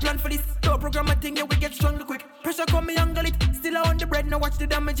down and a plan for this. Don't program a thing, yeah, we get stronger quick. Pressure come me angle it. Still I on the bread, now watch the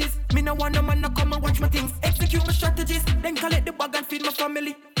damages. Me no want no man, no come and watch my things. Execute my strategies, then collect the bag and feed my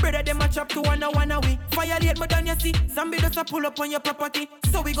family. Brother them a chop to one away. Violate more than you see. Zombie does a pull up on your property.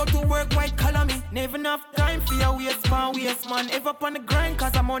 So we go to work white collar me. Never enough time for your waste man. Ever up on the grind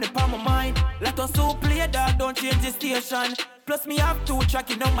cause I'm on the palm of mine. Let us all play dog, don't change the station. Plus me have to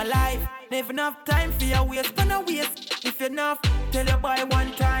track it on my life. Never enough time for your waste man. If you're enough, tell your boy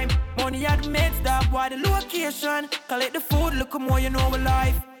one time. Money had made that boy the location. Collect the food, look more you know my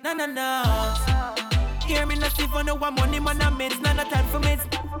life. Nah. Hear me not even know what money man I made. Nah, no time for meds.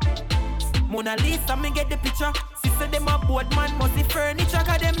 Mona Lisa, me get the picture. Sister them a board man, must see furniture.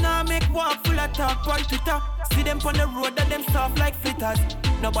 Cause them now make walk full of talk on Twitter. See them on the road and them soft like flitters.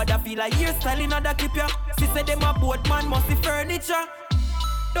 Nobody feel like hairstyle in other clip ya. Sister them a board man, must see furniture.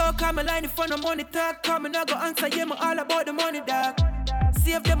 Don't call me line if no money talk. Call me not go answer, yeah, me all about the money, dog.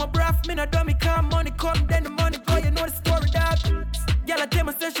 Save them a braff, me no dummy, come money come, then the money go, you know the story, dog. Y'all tell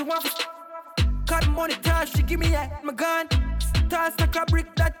me say she want for cut money toss, she give me a my gun. Toss like a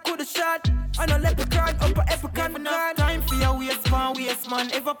brick that coulda shot. I know let the card up a epic on my gun. Time for your waste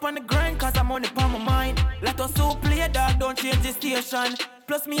man. Ever up on the grind cause I'm on the palm of mine. Let us all play dog, don't change the station.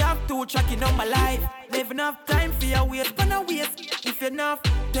 Plus me have to track it on my life. Never enough time for your waste If you're enough,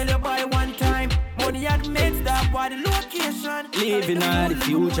 tell your boy one time. Money had made that boy the location. Living on the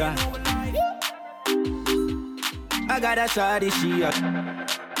future. I got a shawty, she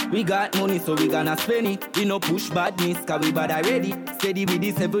we got money so we gonna spend it. We no push badness cause we bad already. Steady with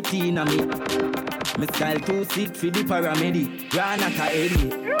the 17 of me. My style too sick for the paramedic. Rana ka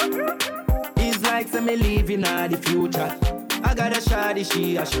Eddie. It's like some me living on the future. I got a shawty,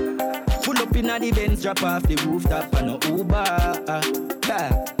 she pull up in the Benz, drop off the rooftop and no Uber.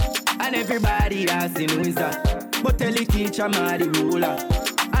 And everybody asking who is that? But tell the teacher, I'm the ruler.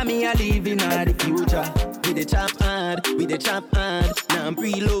 I'm here living on the future. With the chop hard, now I'm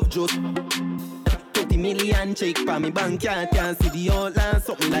pre-love just 30 million check for me bank card. Can't see the outline,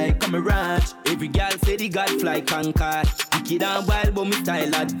 something like a mirage. Every girl say the God fly conquered. Wicked and wild, but me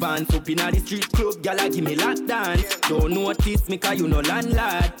style advance. Up in the street club, girl give me lap dance. Don't notice me cause you no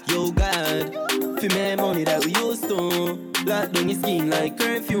landlord. Yo God, for me money that we used to. Black down your skin like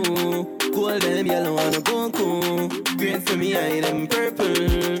curfew. Gold them yellow and a go cool. Green for me eye them purple.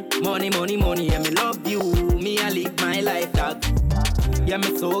 Money, and me love you. Me I live my life dog. Yeah,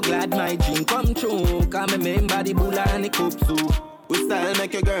 me so glad my dream come true. Cause me remember the bulla and the cup soup. We style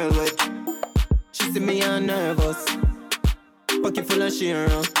make a girl wet. She see me and nervous. Pocket full of share.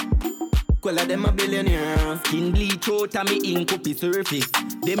 Quella them a billionaire. Skin bleach out and me ink up the surface.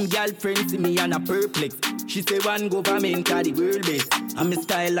 Them gal friends see me and a perplex. She say one government are the world best. And me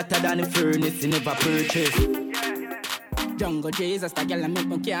style hotter than the furnace, never purchase. Jungle Jesus, that girl make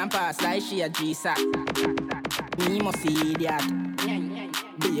me can't pass like she a G-Sack. Me must see that.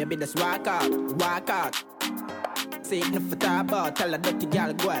 Baby, just walk out. Say enough for talk about. Tell a dirty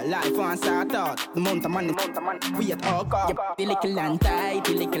girl go out life and start out. The month of money, we at all call. The little and tight,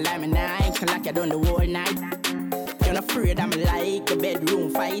 the little lime and night. Like you done the whole night. You're not afraid I'm like the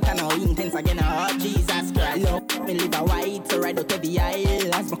bedroom fight. I know intense again, oh Jesus Christ. Love me live a white, so ride out to the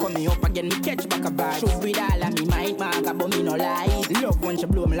aisle. As me coming up again, me catch back a vibe. Shoot with all of me might, maga, but me no lie. Love when she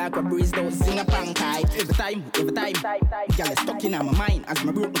blow me like a breeze, don't sing a pancake. Every time, girl is stuck in my mind. As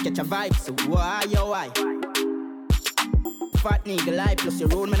my broke me catch a vibe, so why? Fat nigga life, plus your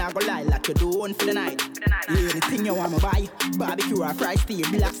road, man, I go lie like you do one for the night. Yeah, anything you want me buy, barbecue or fry, stay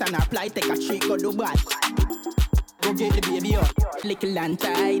relax and apply, take a shake or do bad. Go get the baby up, little and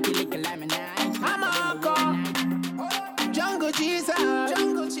tight, little lime and night. I'm Marko, Jungle Jesus, yeah.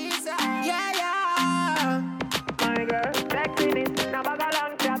 My girl, sexy it, now bag a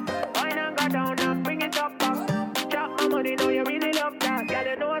long chat. Wine and go down and bring it up. Chop my money, know you really love that. Girl,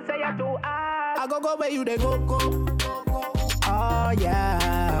 you know I say you're too hard. I go where you they go. Oh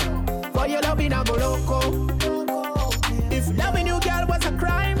yeah, for your loving I go loco. If loving you girl was a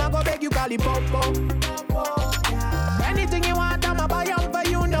crime, I go beg you call it popo. Anything you want, I'ma buy up for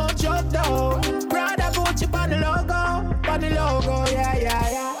you, no joke though. Prada Gucci on the logo,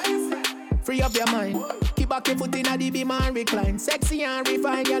 yeah. Free up your mind. Keep back your foot in a the beam and recline. Sexy and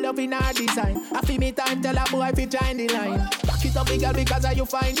refined, your love in our design. I feel me time, tell a boy if you join the line. Back it up, big girl, because you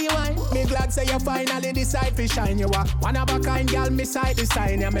find the wine. Me glad say you finally decide to shine. You are one of a kind, girl, me side to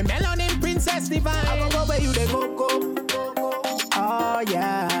sign. Yeah, me melanin princess divine. I go where you they go. Oh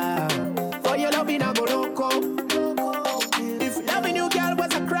yeah, for your love in a go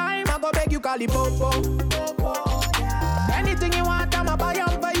call it Popo. Anything you want, I'ma buy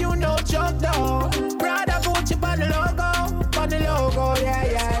up for you, no joke though. Prada Gucci on the logo,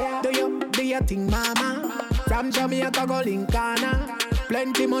 yeah. Do you think, mama? From Jamaica go Lincana.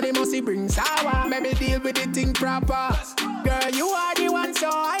 Plenty money must bring sour. Maybe deal with the thing proper. Girl, you are the one, so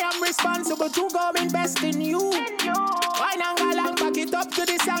I am responsible to go invest in you. Wine and galang, back it up to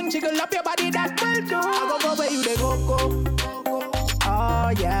the song. Jiggle up your body, that will do. I go where you they go. Oh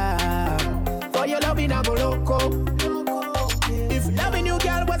yeah. For your loving, I go loco. If loving you,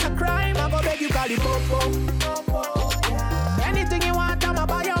 girl, was a crime, I go beg you call it Popo. Anything you want, I'ma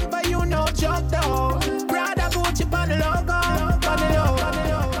buy up for you, no joke though. Prada Gucci on the logo.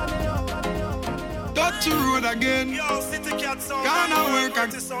 Dutchy road again. Yo, City Cat sound. Gonna work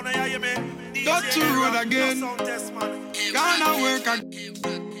again. Dutchy road again. Gonna work again.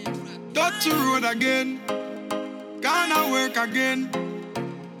 Dutchy road again. Gonna work again.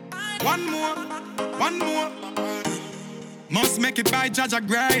 One more. Must make it by Jaja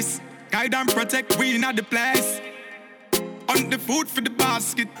Grace. Guide and protect, we in the place. On the food for the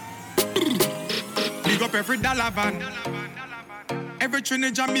basket. Big up every dollar van. Every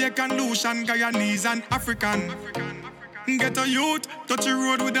Trinidad, Jamaican, Lucian, Guyanese and African. Get a youth, touch the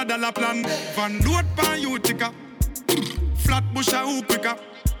road with a dollar plan. Van load pan you ticker. Flat bush a hoop pick up.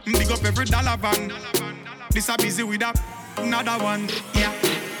 Big up every dollar van. This a busy with a another one. Yeah.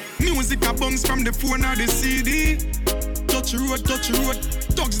 Music a bounce from the phone or the CD. Touch the road.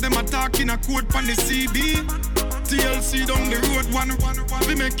 Thugs them attack in a quote from the CD. TLC down the road, one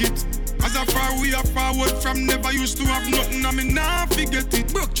we make it. As a far we are forward from never used to have nothing, I mean nah forget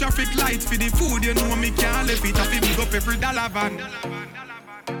it. Broke traffic lights for the food, you know me can't live it. I feel big up every dollar van.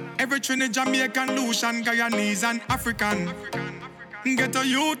 Every Trinidad, Jamaican, Lucian, Guyanese and African. Get a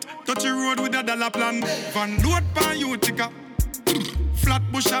youth, touch the road with a dollar plan. Van load pan you ticker. Flat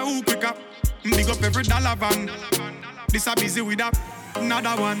bush a hoop pick up. Big up every dollar van. This a busy with a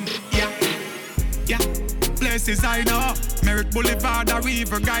another one. Yeah. Places I know. Merritt Boulevard, a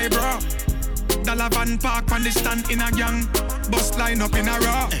river guy, bro. Dollar van park on the stand in a gang. Bus line up in a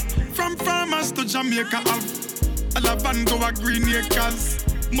row. From farmers to Jamaica have. Dollar van go a green acres.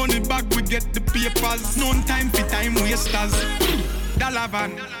 Money bag we get the papers. No time for time wasters. Dollar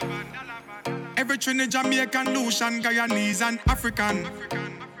van. Every Trinidad, Jamaican, Lucian, Guyanese and African.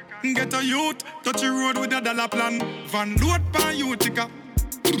 Get a youth, touch the road with a dollar plan. Van load pan you ticker.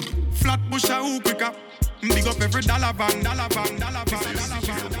 Flat bush a hoop pick up. Big up every dollar van.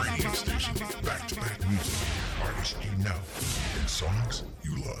 Back-to-back music, artists you know, and songs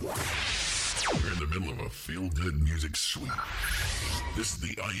you love. We're in the middle of a feel-good music suite. This is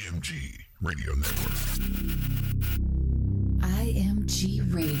the IMG Radio Network. IMG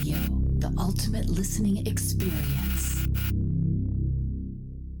Radio, the ultimate listening experience.